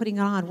understand as you're putting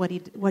on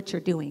what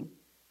you're doing.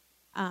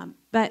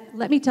 But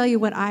let me tell you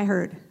what I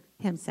heard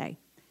him say.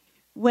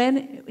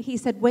 When he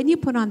said, when you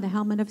put on the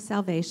helmet of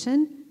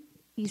salvation,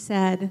 he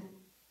said,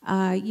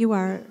 you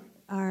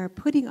are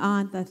putting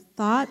on the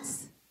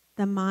thoughts,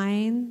 the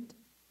mind,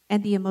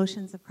 and the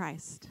emotions of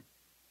Christ.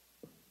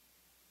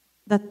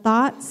 The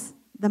thoughts,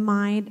 the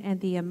mind, and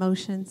the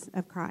emotions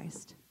of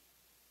Christ.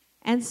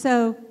 And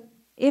so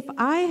if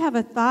I have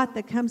a thought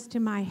that comes to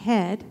my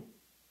head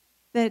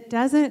that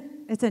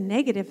it's a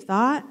negative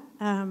thought,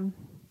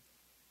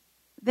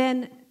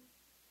 then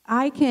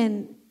I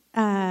can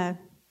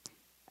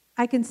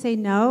say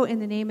no in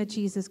the name of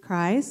Jesus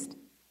Christ.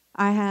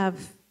 I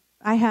have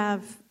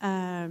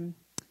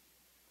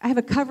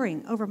a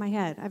covering over my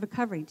head. I have a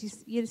covering. Do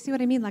you see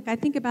what I mean? Like, I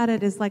think about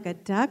it as like a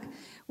duck.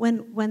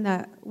 When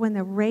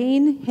the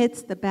rain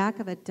hits the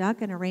back of a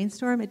duck in a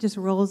rainstorm, it just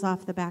rolls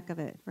off the back of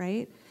it,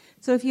 right?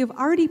 So if you've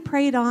already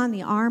prayed on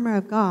the armor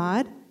of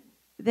God,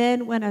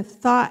 then when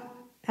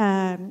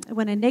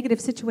a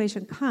negative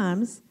situation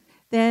comes,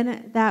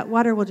 then that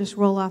water will just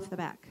roll off the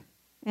back,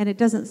 and it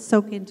doesn't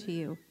soak into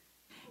you.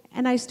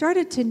 And I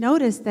started to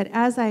notice that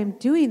as I'm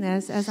doing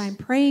this, as I'm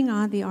praying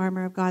on the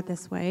armor of God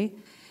this way,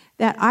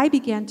 that I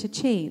began to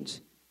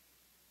change.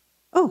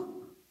 Oh,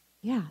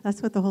 yeah,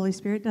 that's what the Holy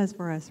Spirit does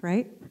for us,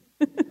 right?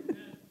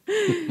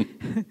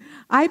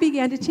 I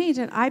began to change,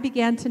 and I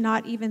began to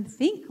not even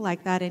think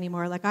like that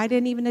anymore. Like, I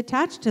didn't even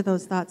attach to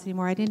those thoughts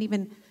anymore. I didn't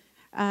even,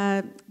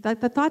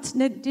 the thoughts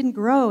didn't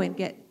grow and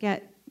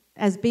get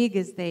as big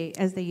as they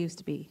used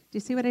to be. Do you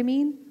see what I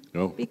mean?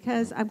 No.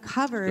 Because I'm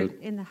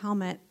covered in the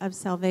helmet of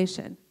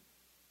salvation.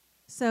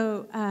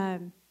 So,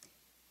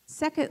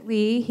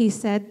 secondly, he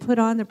said, put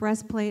on the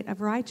breastplate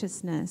of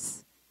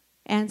righteousness.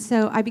 And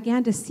so I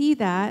began to see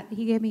that.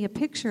 He gave me a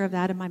picture of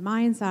that in my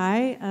mind's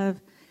eye of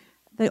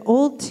the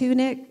old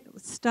tunic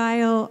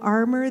style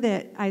armor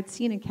that I'd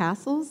seen in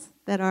castles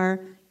they're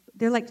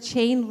like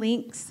chain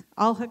links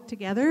all hooked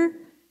together,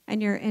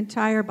 and your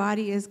entire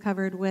body is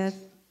covered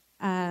with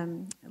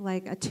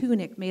like a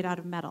tunic made out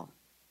of metal.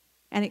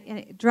 And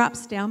it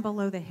drops down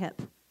below the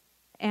hip.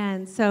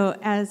 And so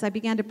as I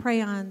began to pray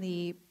on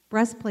the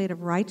breastplate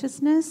of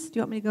righteousness, do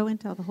you want me to go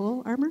into the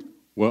whole armor?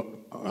 Well,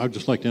 I'd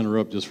just like to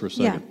interrupt just for a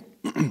second.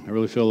 I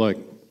really feel like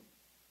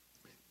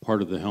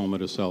part of the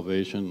helmet of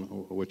salvation,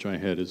 which I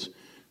had, is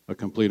a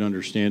complete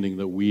understanding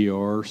that we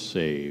are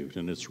saved,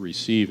 and it's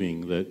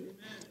receiving that,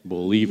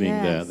 believing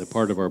that, the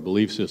part of our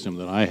belief system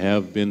that I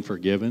have been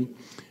forgiven,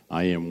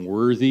 I am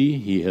worthy,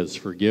 He has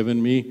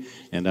forgiven me,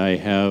 and I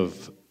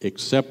have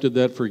accepted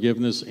that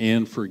forgiveness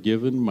and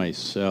forgiven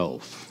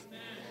myself.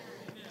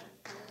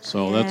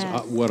 So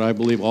that's what I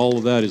believe. All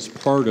of that is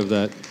part of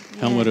that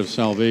helmet of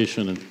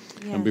salvation.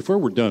 And before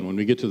we're done, when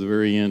we get to the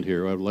very end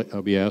here,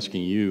 I'll be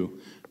asking you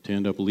to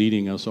end up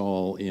leading us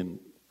all in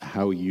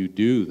how you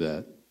do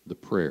that, the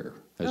prayer,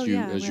 as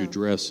you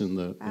dress in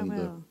the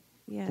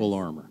full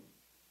armor.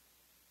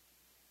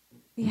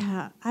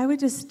 Yeah, I would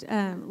just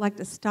like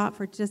to stop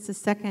for just a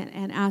second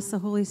and ask the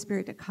Holy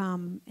Spirit to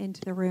come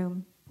into the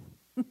room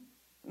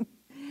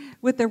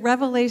with the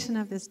revelation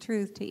of this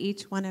truth to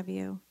each one of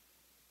you.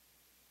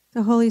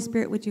 So Holy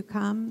Spirit, would you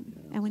come?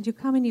 And would you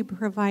come and you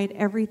provide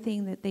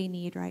everything that they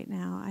need right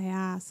now? I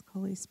ask,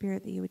 Holy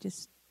Spirit, that you would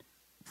just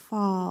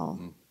fall.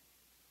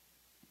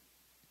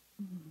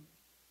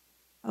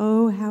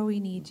 Oh, how we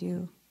need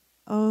you.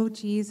 Oh,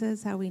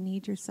 Jesus, how we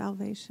need your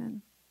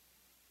salvation.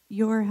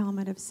 Your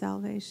helmet of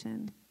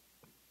salvation.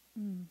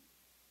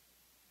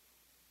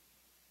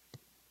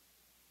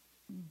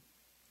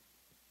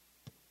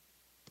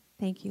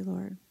 Thank you,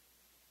 Lord.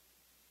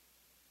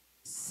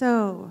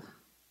 So,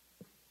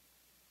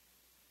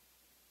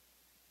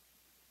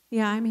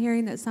 yeah, I'm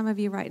hearing that some of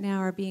you right now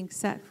are being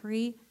set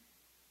free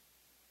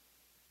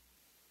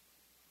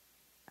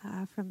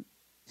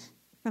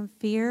from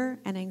fear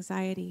and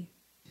anxiety.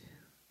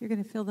 You're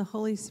going to feel the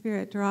Holy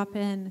Spirit drop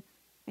in,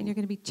 and you're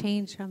going to be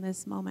changed from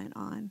this moment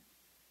on.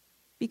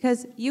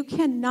 Because you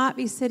cannot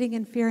be sitting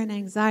in fear and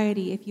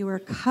anxiety if you are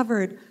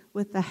covered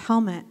with the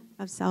helmet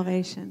of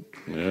salvation.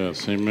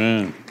 Yes,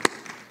 amen.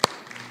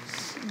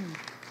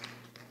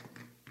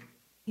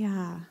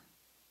 Yeah.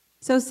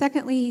 So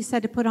secondly, he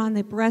said to put on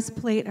the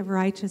breastplate of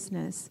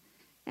righteousness.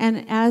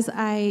 And as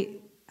I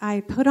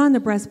put on the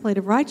breastplate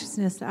of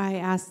righteousness, I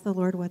asked the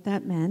Lord what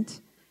that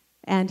meant.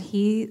 And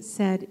he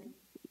said,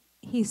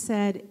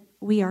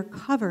 we are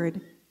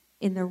covered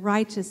in the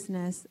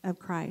righteousness of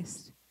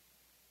Christ.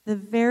 The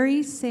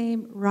very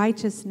same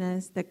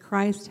righteousness that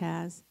Christ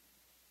has,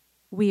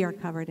 we are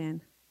covered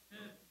in.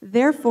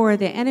 Therefore,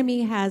 the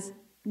enemy has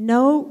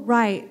no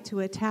right to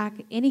attack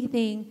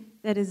anything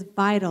that is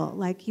vital.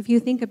 Like if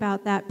you think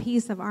about that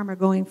piece of armor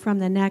going from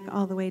the neck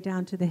all the way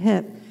down to the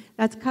hip,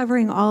 that's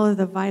covering all of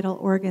the vital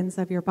organs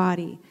of your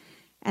body.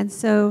 And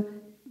so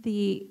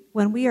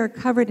when we are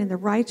covered in the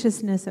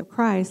righteousness of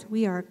Christ,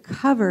 we are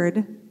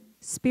covered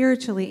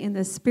spiritually in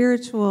the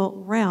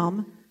spiritual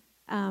realm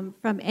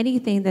from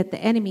anything that the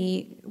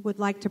enemy would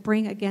like to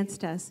bring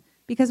against us,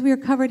 because we are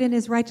covered in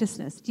his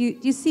righteousness. Do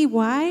you see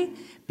why?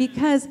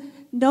 Because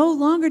no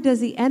longer does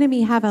the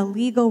enemy have a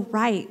legal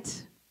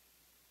right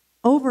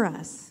over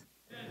us.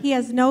 He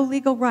has no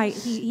legal right.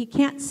 He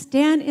can't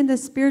stand in the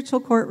spiritual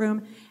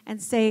courtroom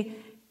and say,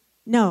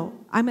 no,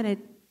 I'm going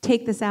to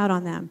take this out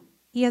on them.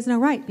 He has no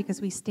right,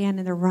 because we stand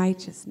in the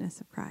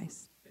righteousness of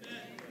Christ.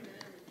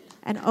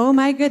 And oh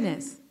my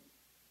goodness,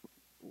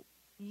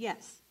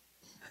 yes.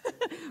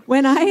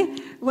 When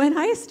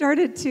I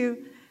started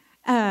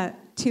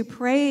to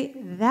pray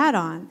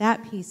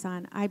that piece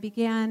on, I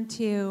began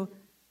to,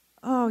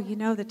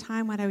 the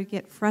time when I would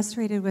get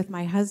frustrated with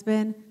my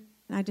husband,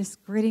 and I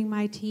just gritting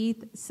my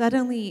teeth.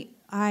 Suddenly,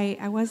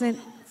 I wasn't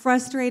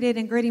frustrated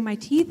and gritting my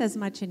teeth as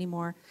much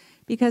anymore,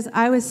 because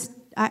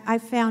I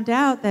found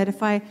out that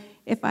if I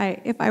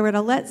were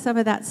to let some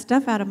of that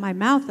stuff out of my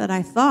mouth that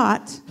I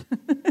thought,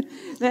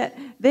 that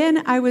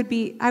then I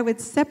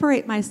would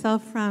separate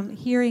myself from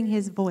hearing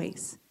his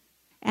voice.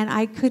 And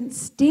I couldn't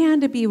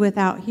stand to be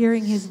without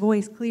hearing his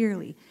voice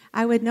clearly.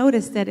 I would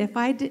notice that if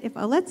I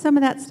let some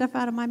of that stuff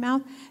out of my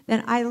mouth,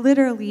 then I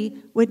literally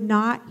would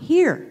not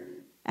hear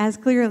as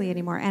clearly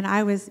anymore. And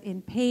I was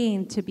in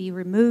pain to be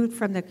removed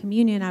from the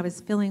communion I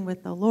was filling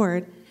with the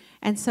Lord.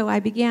 And so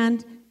I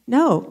began,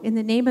 no, in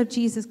the name of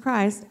Jesus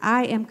Christ,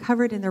 I am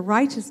covered in the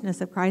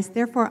righteousness of Christ.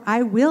 Therefore,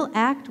 I will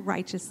act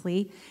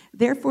righteously.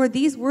 Therefore,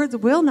 these words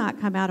will not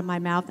come out of my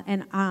mouth.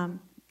 And,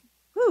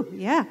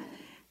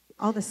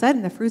 all of a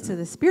sudden, the fruits of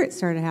the Spirit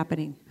started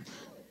happening.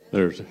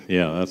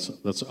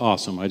 That's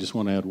awesome. I just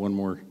want to add one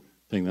more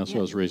thing. That's what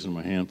I was raising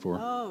my hand for.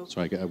 Oh.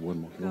 So I got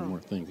one more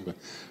thing.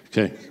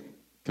 Okay.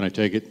 Can I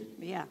take it?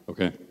 Yeah.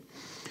 Okay.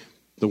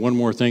 The one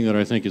more thing that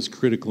I think is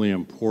critically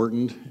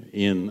important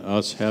in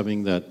us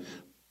having that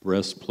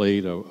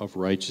breastplate of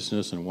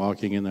righteousness and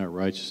walking in that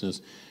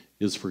righteousness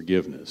is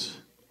forgiveness.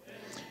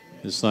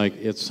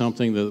 It's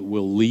something that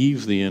will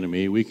leave the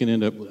enemy. We can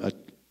end up,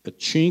 a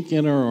chink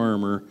in our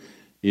armor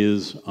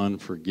is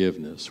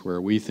unforgiveness, where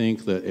we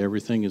think that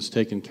everything is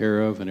taken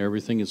care of and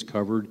everything is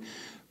covered,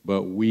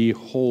 but we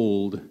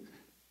hold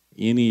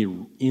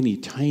any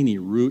tiny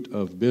root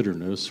of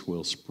bitterness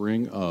will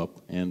spring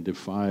up and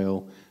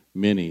defile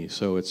many.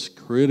 So it's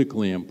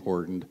critically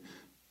important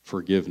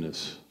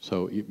forgiveness.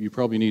 So you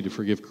probably need to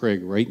forgive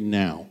Craig right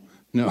now.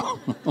 No.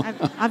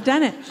 I've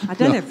done it. I've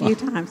done it a few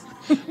times.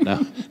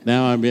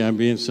 now I'm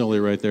being silly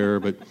right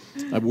there, but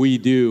we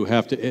do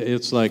have to.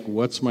 It's like,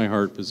 what's my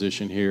heart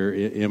position here?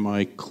 Am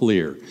I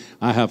clear?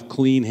 I have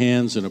clean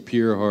hands and a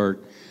pure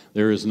heart.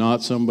 There is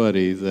not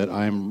somebody that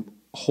I'm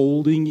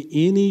holding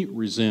any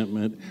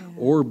resentment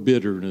or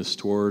bitterness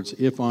towards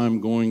if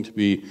I'm going to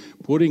be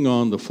putting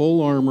on the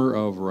full armor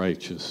of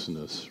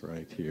righteousness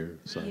right here.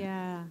 So.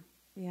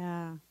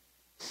 Yeah.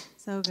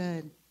 So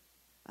good.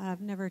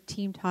 I've never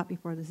team taught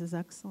before. This is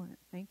excellent.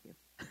 Thank you.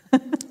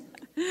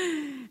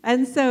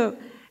 And so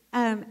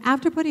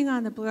after putting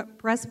on the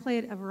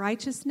breastplate of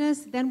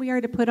righteousness, then we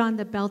are to put on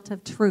the belt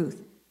of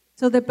truth.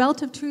 So the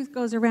belt of truth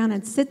goes around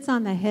and sits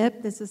on the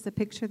hip. This is the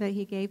picture that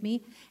he gave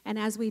me. And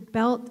as we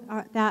belt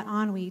that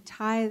on, we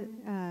tie,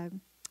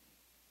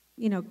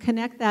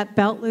 connect that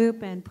belt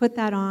loop and put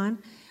that on.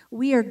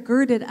 We are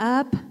girded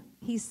up,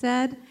 he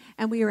said,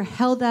 and we are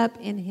held up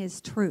in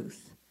his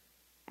truth.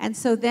 And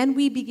so then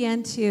we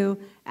begin to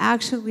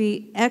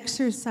actually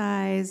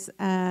exercise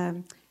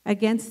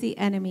against the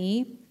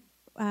enemy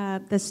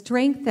the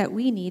strength that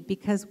we need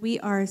because we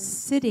are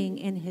sitting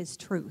in his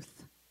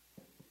truth.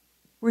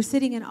 We're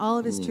sitting in all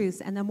of his truths.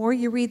 And the more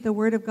you read the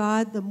Word of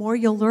God, the more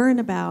you'll learn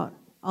about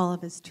all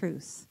of his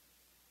truths.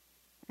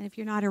 And if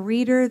you're not a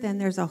reader, then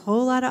there's a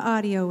whole lot of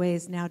audio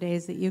ways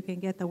nowadays that you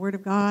can get the Word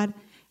of God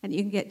and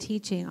you can get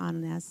teaching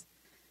on this.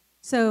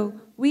 So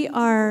we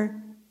are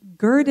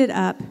girded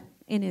up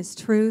in his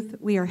truth.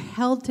 We are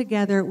held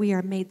together. We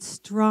are made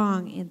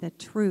strong in the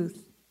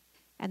truth.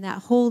 And that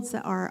holds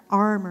our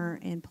armor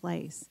in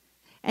place.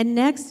 And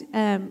next,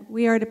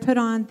 we are to put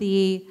on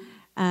the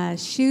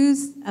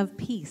shoes of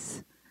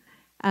peace.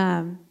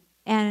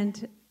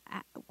 And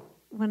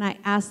when I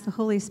asked the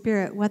Holy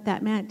Spirit what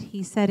that meant,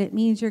 he said it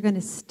means you're going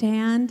to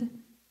stand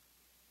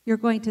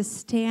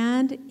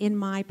in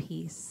my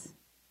peace.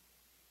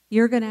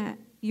 You're going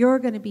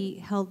to be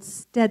held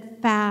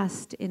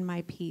steadfast in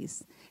my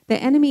peace. The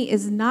enemy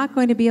is not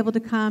going to be able to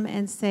come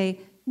and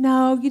say,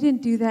 no, you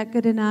didn't do that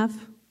good enough.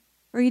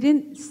 Or you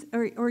didn't,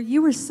 or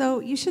you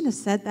shouldn't have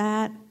said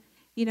that.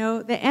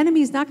 The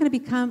enemy is not going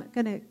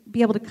to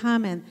be able to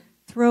come and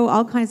throw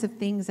all kinds of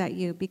things at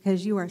you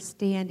because you are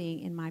standing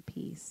in my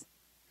peace.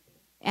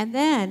 And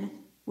then,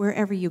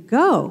 wherever you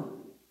go,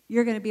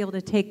 you're going to be able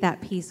to take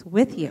that peace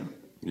with you.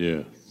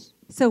 Yeah.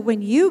 So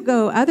when you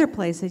go other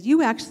places,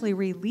 you actually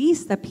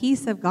release the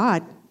peace of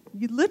God.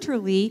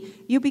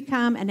 You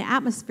become an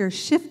atmosphere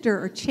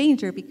shifter or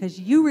changer because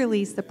you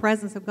release the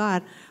presence of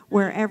God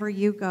wherever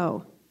you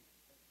go.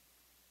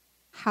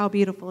 How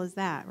beautiful is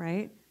that,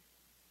 right?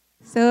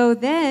 So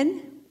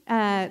then,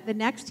 the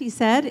next he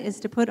said is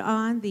to put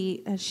on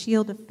the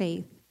shield of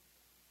faith.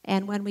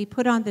 And when we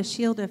put on the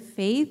shield of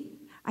faith,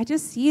 I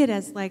just see it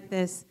as like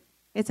this,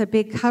 it's a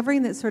big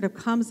covering that sort of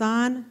comes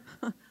on,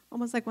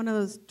 almost like one of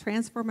those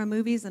Transformer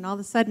movies, and all of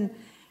a sudden,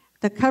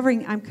 the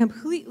covering, I'm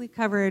completely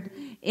covered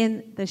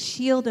in the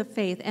shield of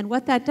faith. And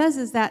what that does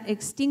is that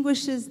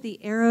extinguishes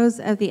the arrows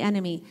of the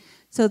enemy.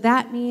 So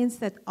that means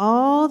that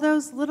all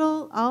those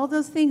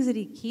things that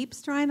he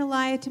keeps trying to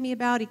lie to me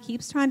about, he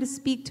keeps trying to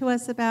speak to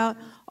us about,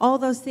 all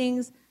those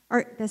things,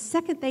 are the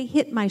second they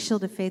hit my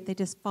shield of faith, they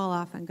just fall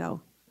off and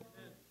go.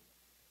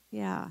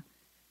 Yeah.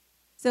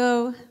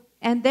 So,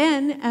 and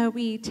then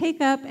we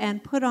take up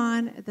and put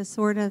on the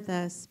sword of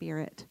the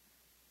Spirit.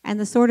 And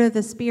the sword of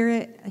the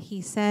Spirit,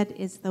 he said,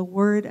 is the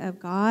Word of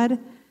God.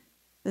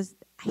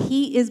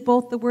 He is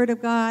both the Word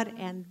of God,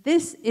 and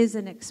this is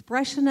an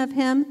expression of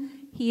him.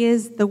 He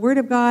is the Word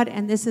of God,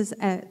 and this is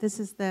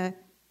the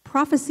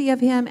prophecy of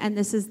him, and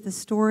this is the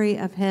story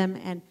of him.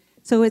 And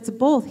so it's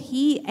both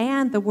he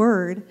and the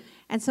Word.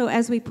 And so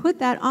as we put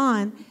that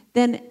on,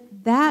 then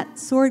that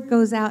sword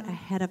goes out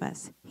ahead of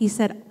us. He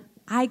said,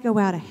 I go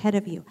out ahead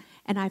of you,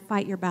 and I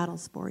fight your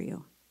battles for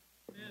you.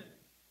 Amen.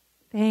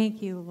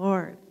 Thank you,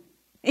 Lord.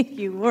 Thank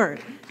you,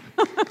 Lord.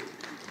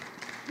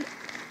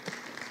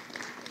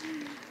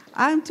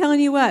 I'm telling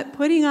you what,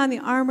 putting on the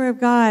armor of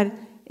God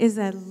is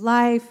a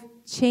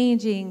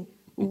life-changing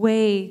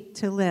way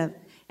to live.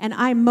 And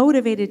I'm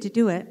motivated to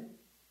do it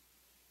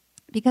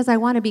because I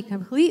want to be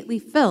completely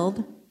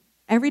filled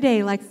every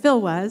day like Phil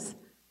was.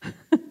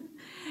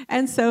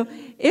 And so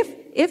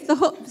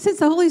since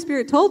the Holy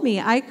Spirit told me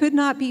I could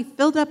not be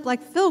filled up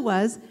like Phil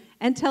was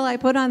until I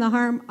put on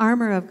the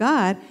armor of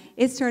God,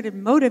 it started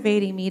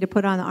motivating me to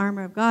put on the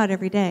armor of God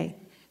every day.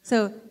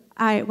 So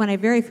when I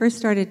very first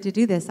started to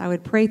do this, I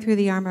would pray through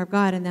the armor of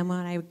God, and then when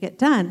I would get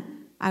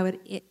done, I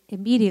would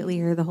immediately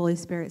hear the Holy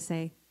Spirit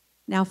say,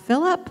 now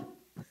fill up.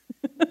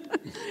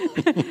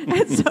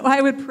 And so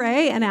I would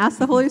pray and ask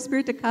the Holy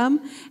Spirit to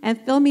come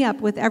and fill me up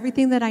with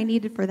everything that I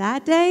needed for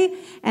that day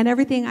and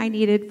everything I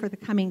needed for the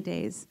coming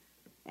days.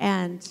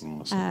 And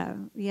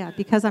awesome.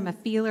 Because I'm a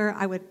feeler,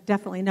 I would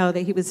definitely know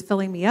that he was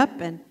filling me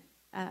up, and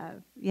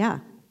yeah.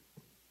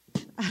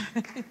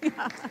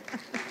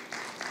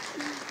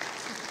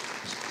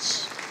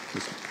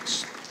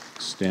 Just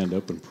stand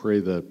up and pray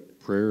the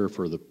prayer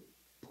for the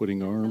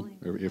putting arm,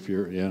 or if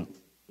you're, yeah.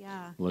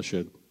 Unless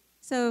you.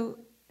 So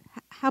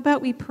how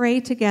about we pray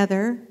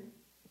together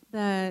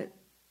the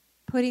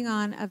putting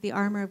on of the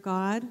armor of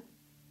God,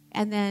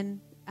 and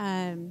then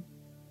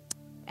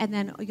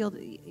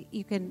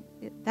you can,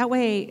 that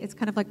way it's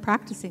kind of like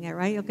practicing it,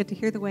 right? You'll get to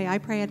hear the way I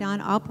pray it on.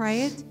 I'll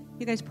pray it.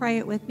 You guys pray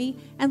it with me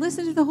and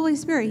listen to the Holy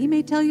Spirit. He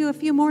may tell you a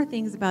few more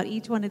things about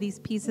each one of these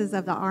pieces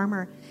of the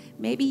armor.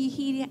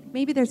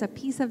 Maybe there's a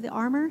piece of the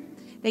armor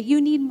that you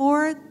need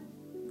more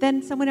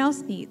than someone else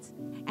needs.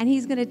 And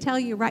he's going to tell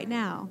you right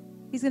now.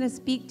 He's going to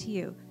speak to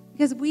you.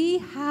 Because we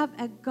have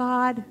a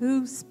God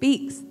who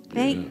speaks.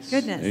 Thank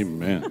goodness.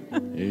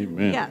 Amen.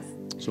 Amen. Yes.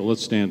 So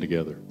let's stand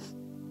together.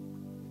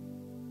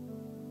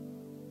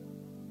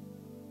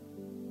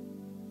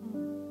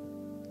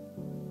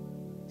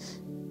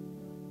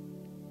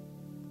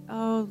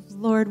 Oh,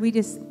 Lord, we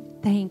just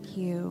thank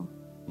you.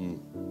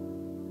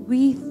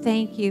 We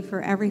thank you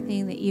for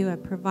everything that you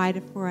have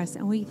provided for us.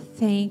 And we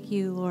thank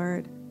you,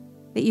 Lord,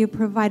 that you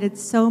provided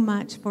so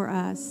much for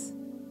us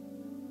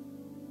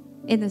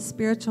in the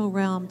spiritual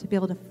realm to be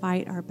able to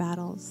fight our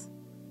battles.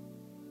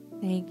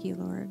 Thank you,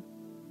 Lord.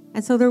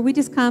 And so, Lord, we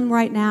just come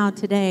right now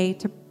today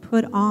to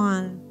put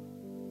on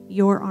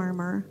your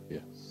armor.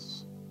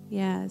 Yes.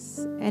 Yes.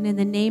 And in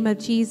the name of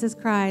Jesus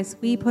Christ,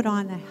 we put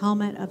on the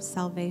helmet of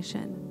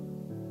salvation.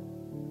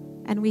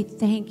 And we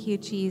thank you,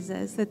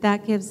 Jesus,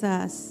 that gives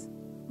us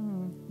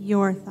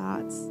your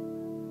thoughts,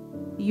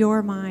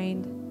 your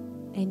mind,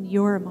 and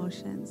your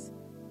emotions.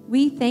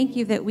 We thank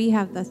you that we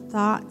have the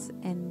thoughts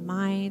and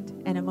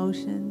mind and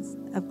emotions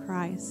of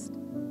Christ.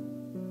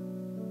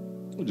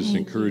 I'll just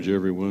encourage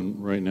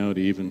everyone right now to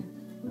even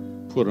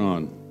put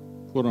on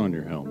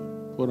your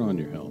helmet. Put on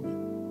your helmet.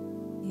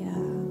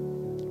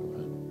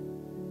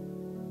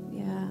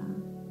 Yeah.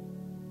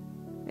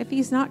 If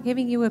he's not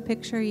giving you a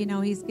picture,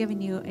 he's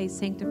giving you a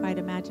sanctified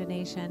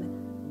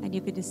imagination, and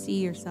you could just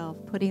see yourself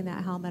putting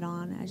that helmet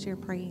on as you're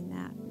praying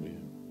that. Yeah.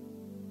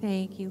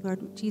 Thank you,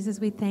 Lord. Jesus,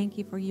 we thank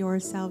you for your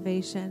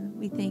salvation.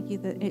 We thank you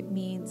that it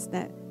means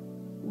that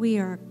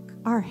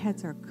our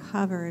heads are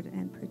covered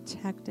and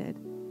protected.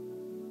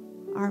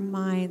 Our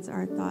minds,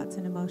 our thoughts,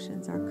 and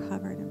emotions are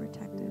covered and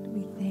protected.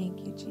 We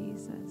thank you,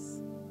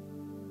 Jesus.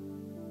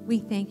 We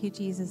thank you,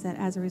 Jesus, that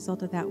as a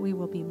result of that, we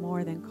will be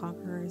more than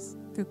conquerors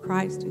through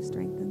Christ who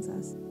strengthens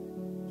us.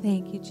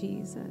 Thank you,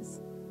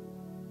 Jesus.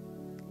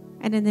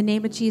 And in the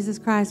name of Jesus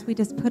Christ, we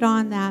just put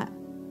on that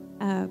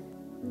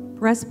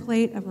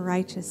breastplate of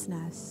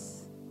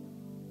righteousness.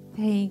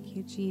 Thank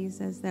you,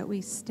 Jesus, that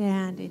we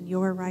stand in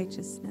your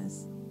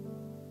righteousness.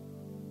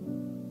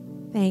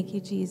 Thank you,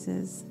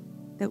 Jesus,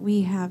 that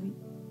we have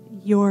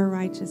your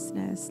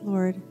righteousness,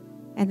 Lord,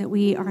 and that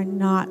we are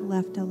not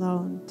left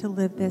alone to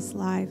live this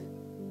life.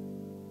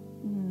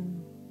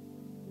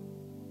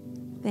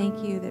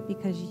 Thank you that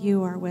because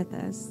you are with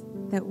us,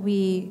 that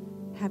we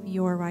have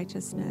your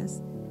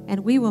righteousness, and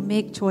we will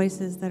make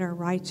choices that are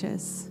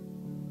righteous.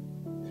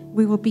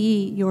 We will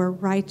be your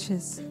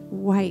righteous,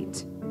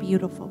 white,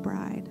 beautiful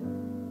bride.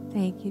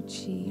 Thank you,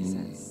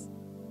 Jesus.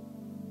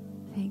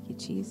 Thank you,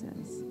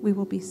 Jesus. We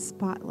will be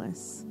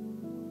spotless.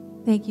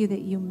 Thank you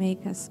that you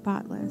make us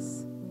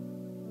spotless.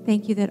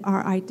 Thank you that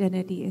our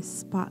identity is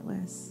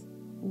spotless,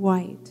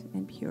 white,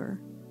 and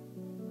pure.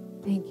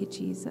 Thank you,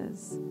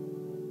 Jesus.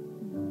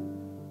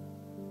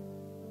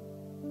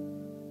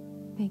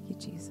 Thank you,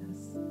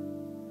 Jesus.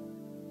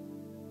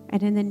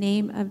 And in the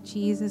name of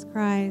Jesus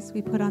Christ,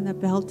 we put on the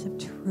belt of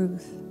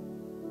truth.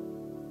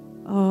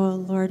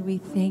 Oh, Lord, we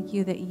thank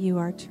you that you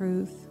are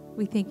truth.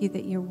 We thank you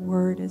that your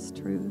word is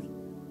truth.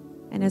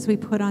 And as we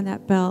put on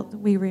that belt,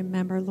 we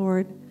remember,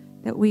 Lord,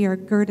 that we are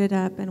girded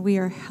up and we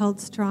are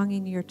held strong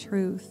in your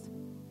truth.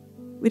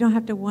 We don't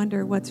have to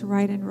wonder what's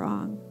right and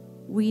wrong.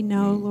 We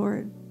know,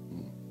 Lord,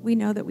 we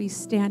know that we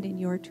stand in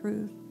your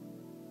truth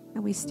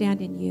and we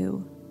stand in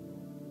you.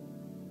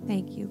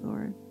 Thank you,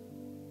 Lord.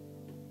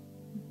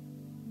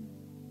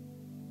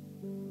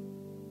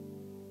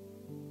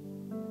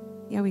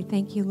 Yeah, we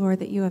thank you, Lord,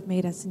 that you have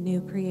made us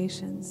new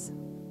creations.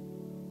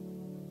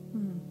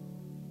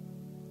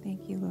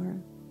 Thank you,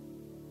 Lord.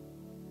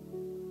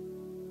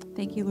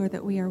 Thank you, Lord,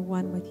 that we are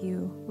one with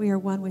you. We are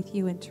one with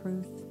you in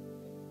truth.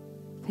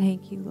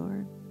 Thank you,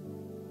 Lord.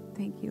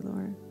 Thank you,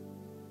 Lord.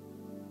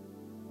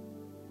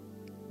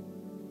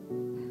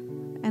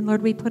 And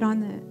Lord, we put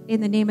on in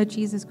the name of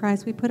Jesus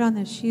Christ, we put on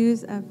the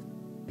shoes of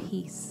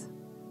peace.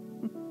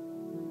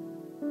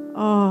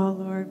 Oh,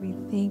 Lord, we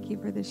thank you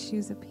for the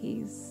shoes of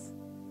peace.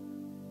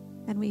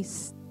 And we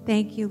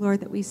thank you,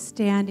 Lord, that we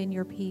stand in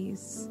your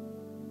peace.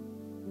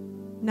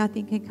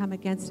 Nothing can come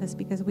against us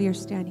because we are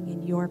standing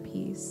in your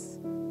peace.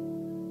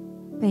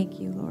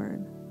 Thank you,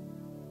 Lord.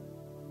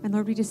 And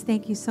Lord, we just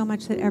thank you so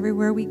much that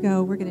everywhere we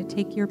go, we're going to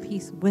take your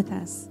peace with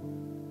us.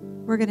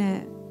 We're going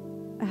to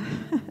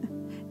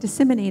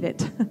disseminate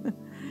it.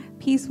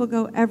 Peace will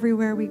go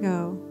everywhere we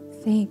go.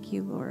 Thank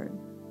you, Lord.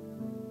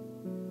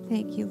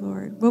 Thank you,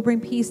 Lord. We'll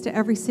bring peace to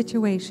every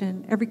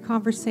situation, every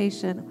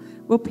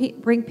conversation. We'll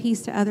bring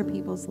peace to other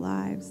people's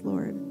lives,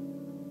 Lord,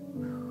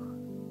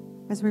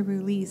 as we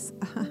release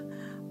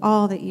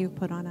all that you've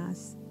put on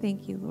us.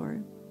 Thank you,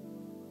 Lord.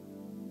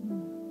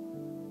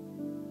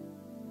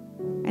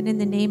 And in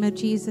the name of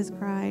Jesus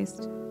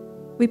Christ,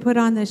 we put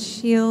on the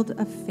shield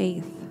of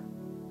faith.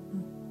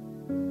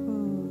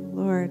 Oh,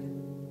 Lord,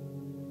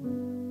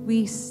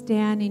 we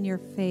stand in your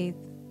faith,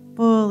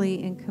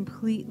 fully and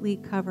completely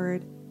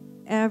covered,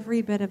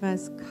 every bit of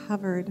us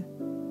covered.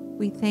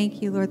 We thank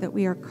you, Lord, that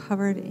we are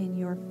covered in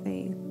your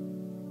faith,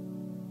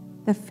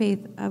 the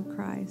faith of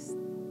Christ.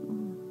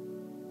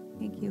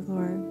 Thank you,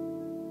 Lord.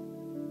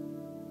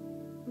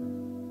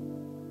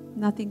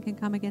 Nothing can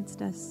come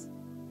against us.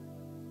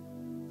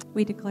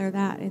 We declare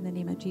that in the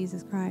name of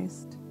Jesus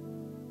Christ.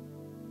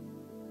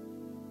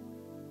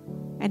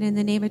 And in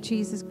the name of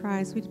Jesus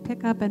Christ, we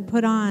pick up and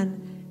put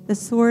on the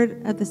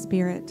sword of the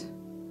Spirit.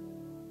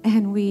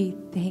 And we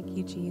thank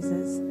you,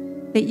 Jesus,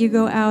 that you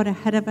go out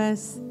ahead of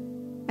us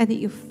and that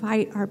you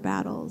fight our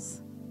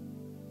battles.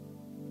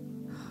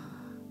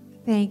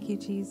 Thank you,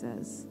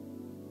 Jesus.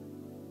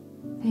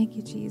 Thank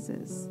you,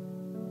 Jesus.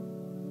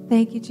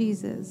 Thank you,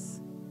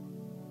 Jesus.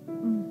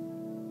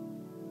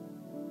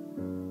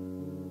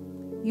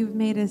 You've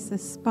made us a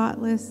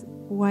spotless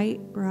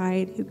white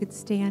bride who could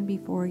stand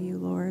before you,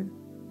 Lord,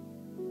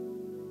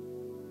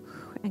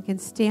 and can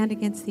stand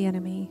against the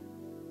enemy.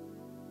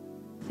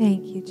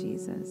 Thank you,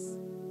 Jesus.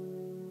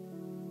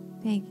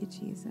 Thank you,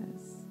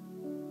 Jesus.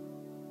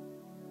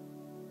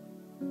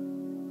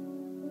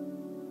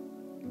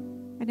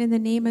 And in the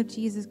name of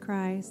Jesus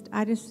Christ,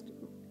 I just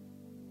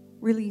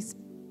release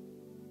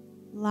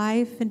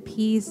life and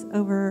peace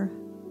over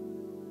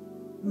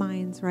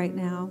minds right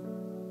now.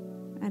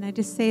 And I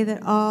just say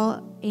that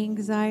all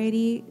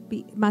anxiety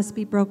must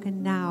be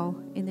broken now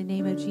in the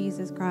name of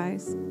Jesus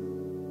Christ.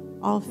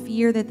 All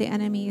fear that the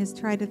enemy has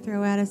tried to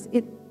throw at us,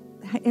 it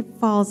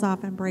falls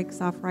off and breaks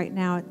off right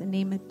now in the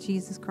name of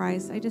Jesus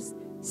Christ. I just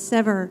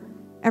sever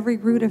every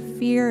root of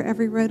fear,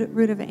 every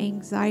root of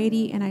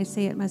anxiety, and I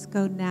say it must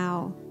go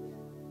now.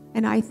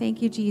 And I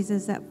thank you,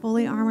 Jesus, that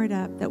fully armored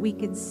up, that we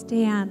can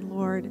stand,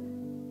 Lord,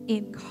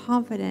 in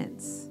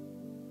confidence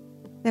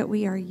that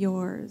we are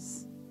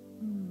yours.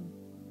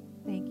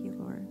 Thank you,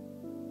 Lord.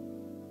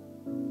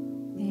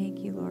 Thank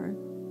you, Lord.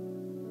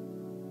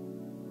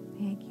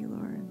 Thank you,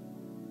 Lord.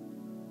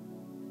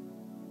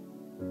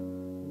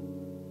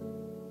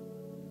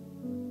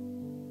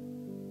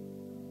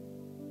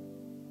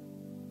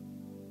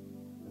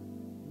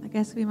 I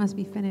guess we must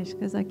be finished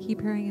because I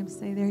keep hearing him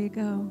say, there you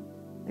go,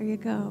 there you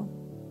go,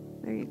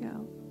 there you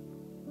go.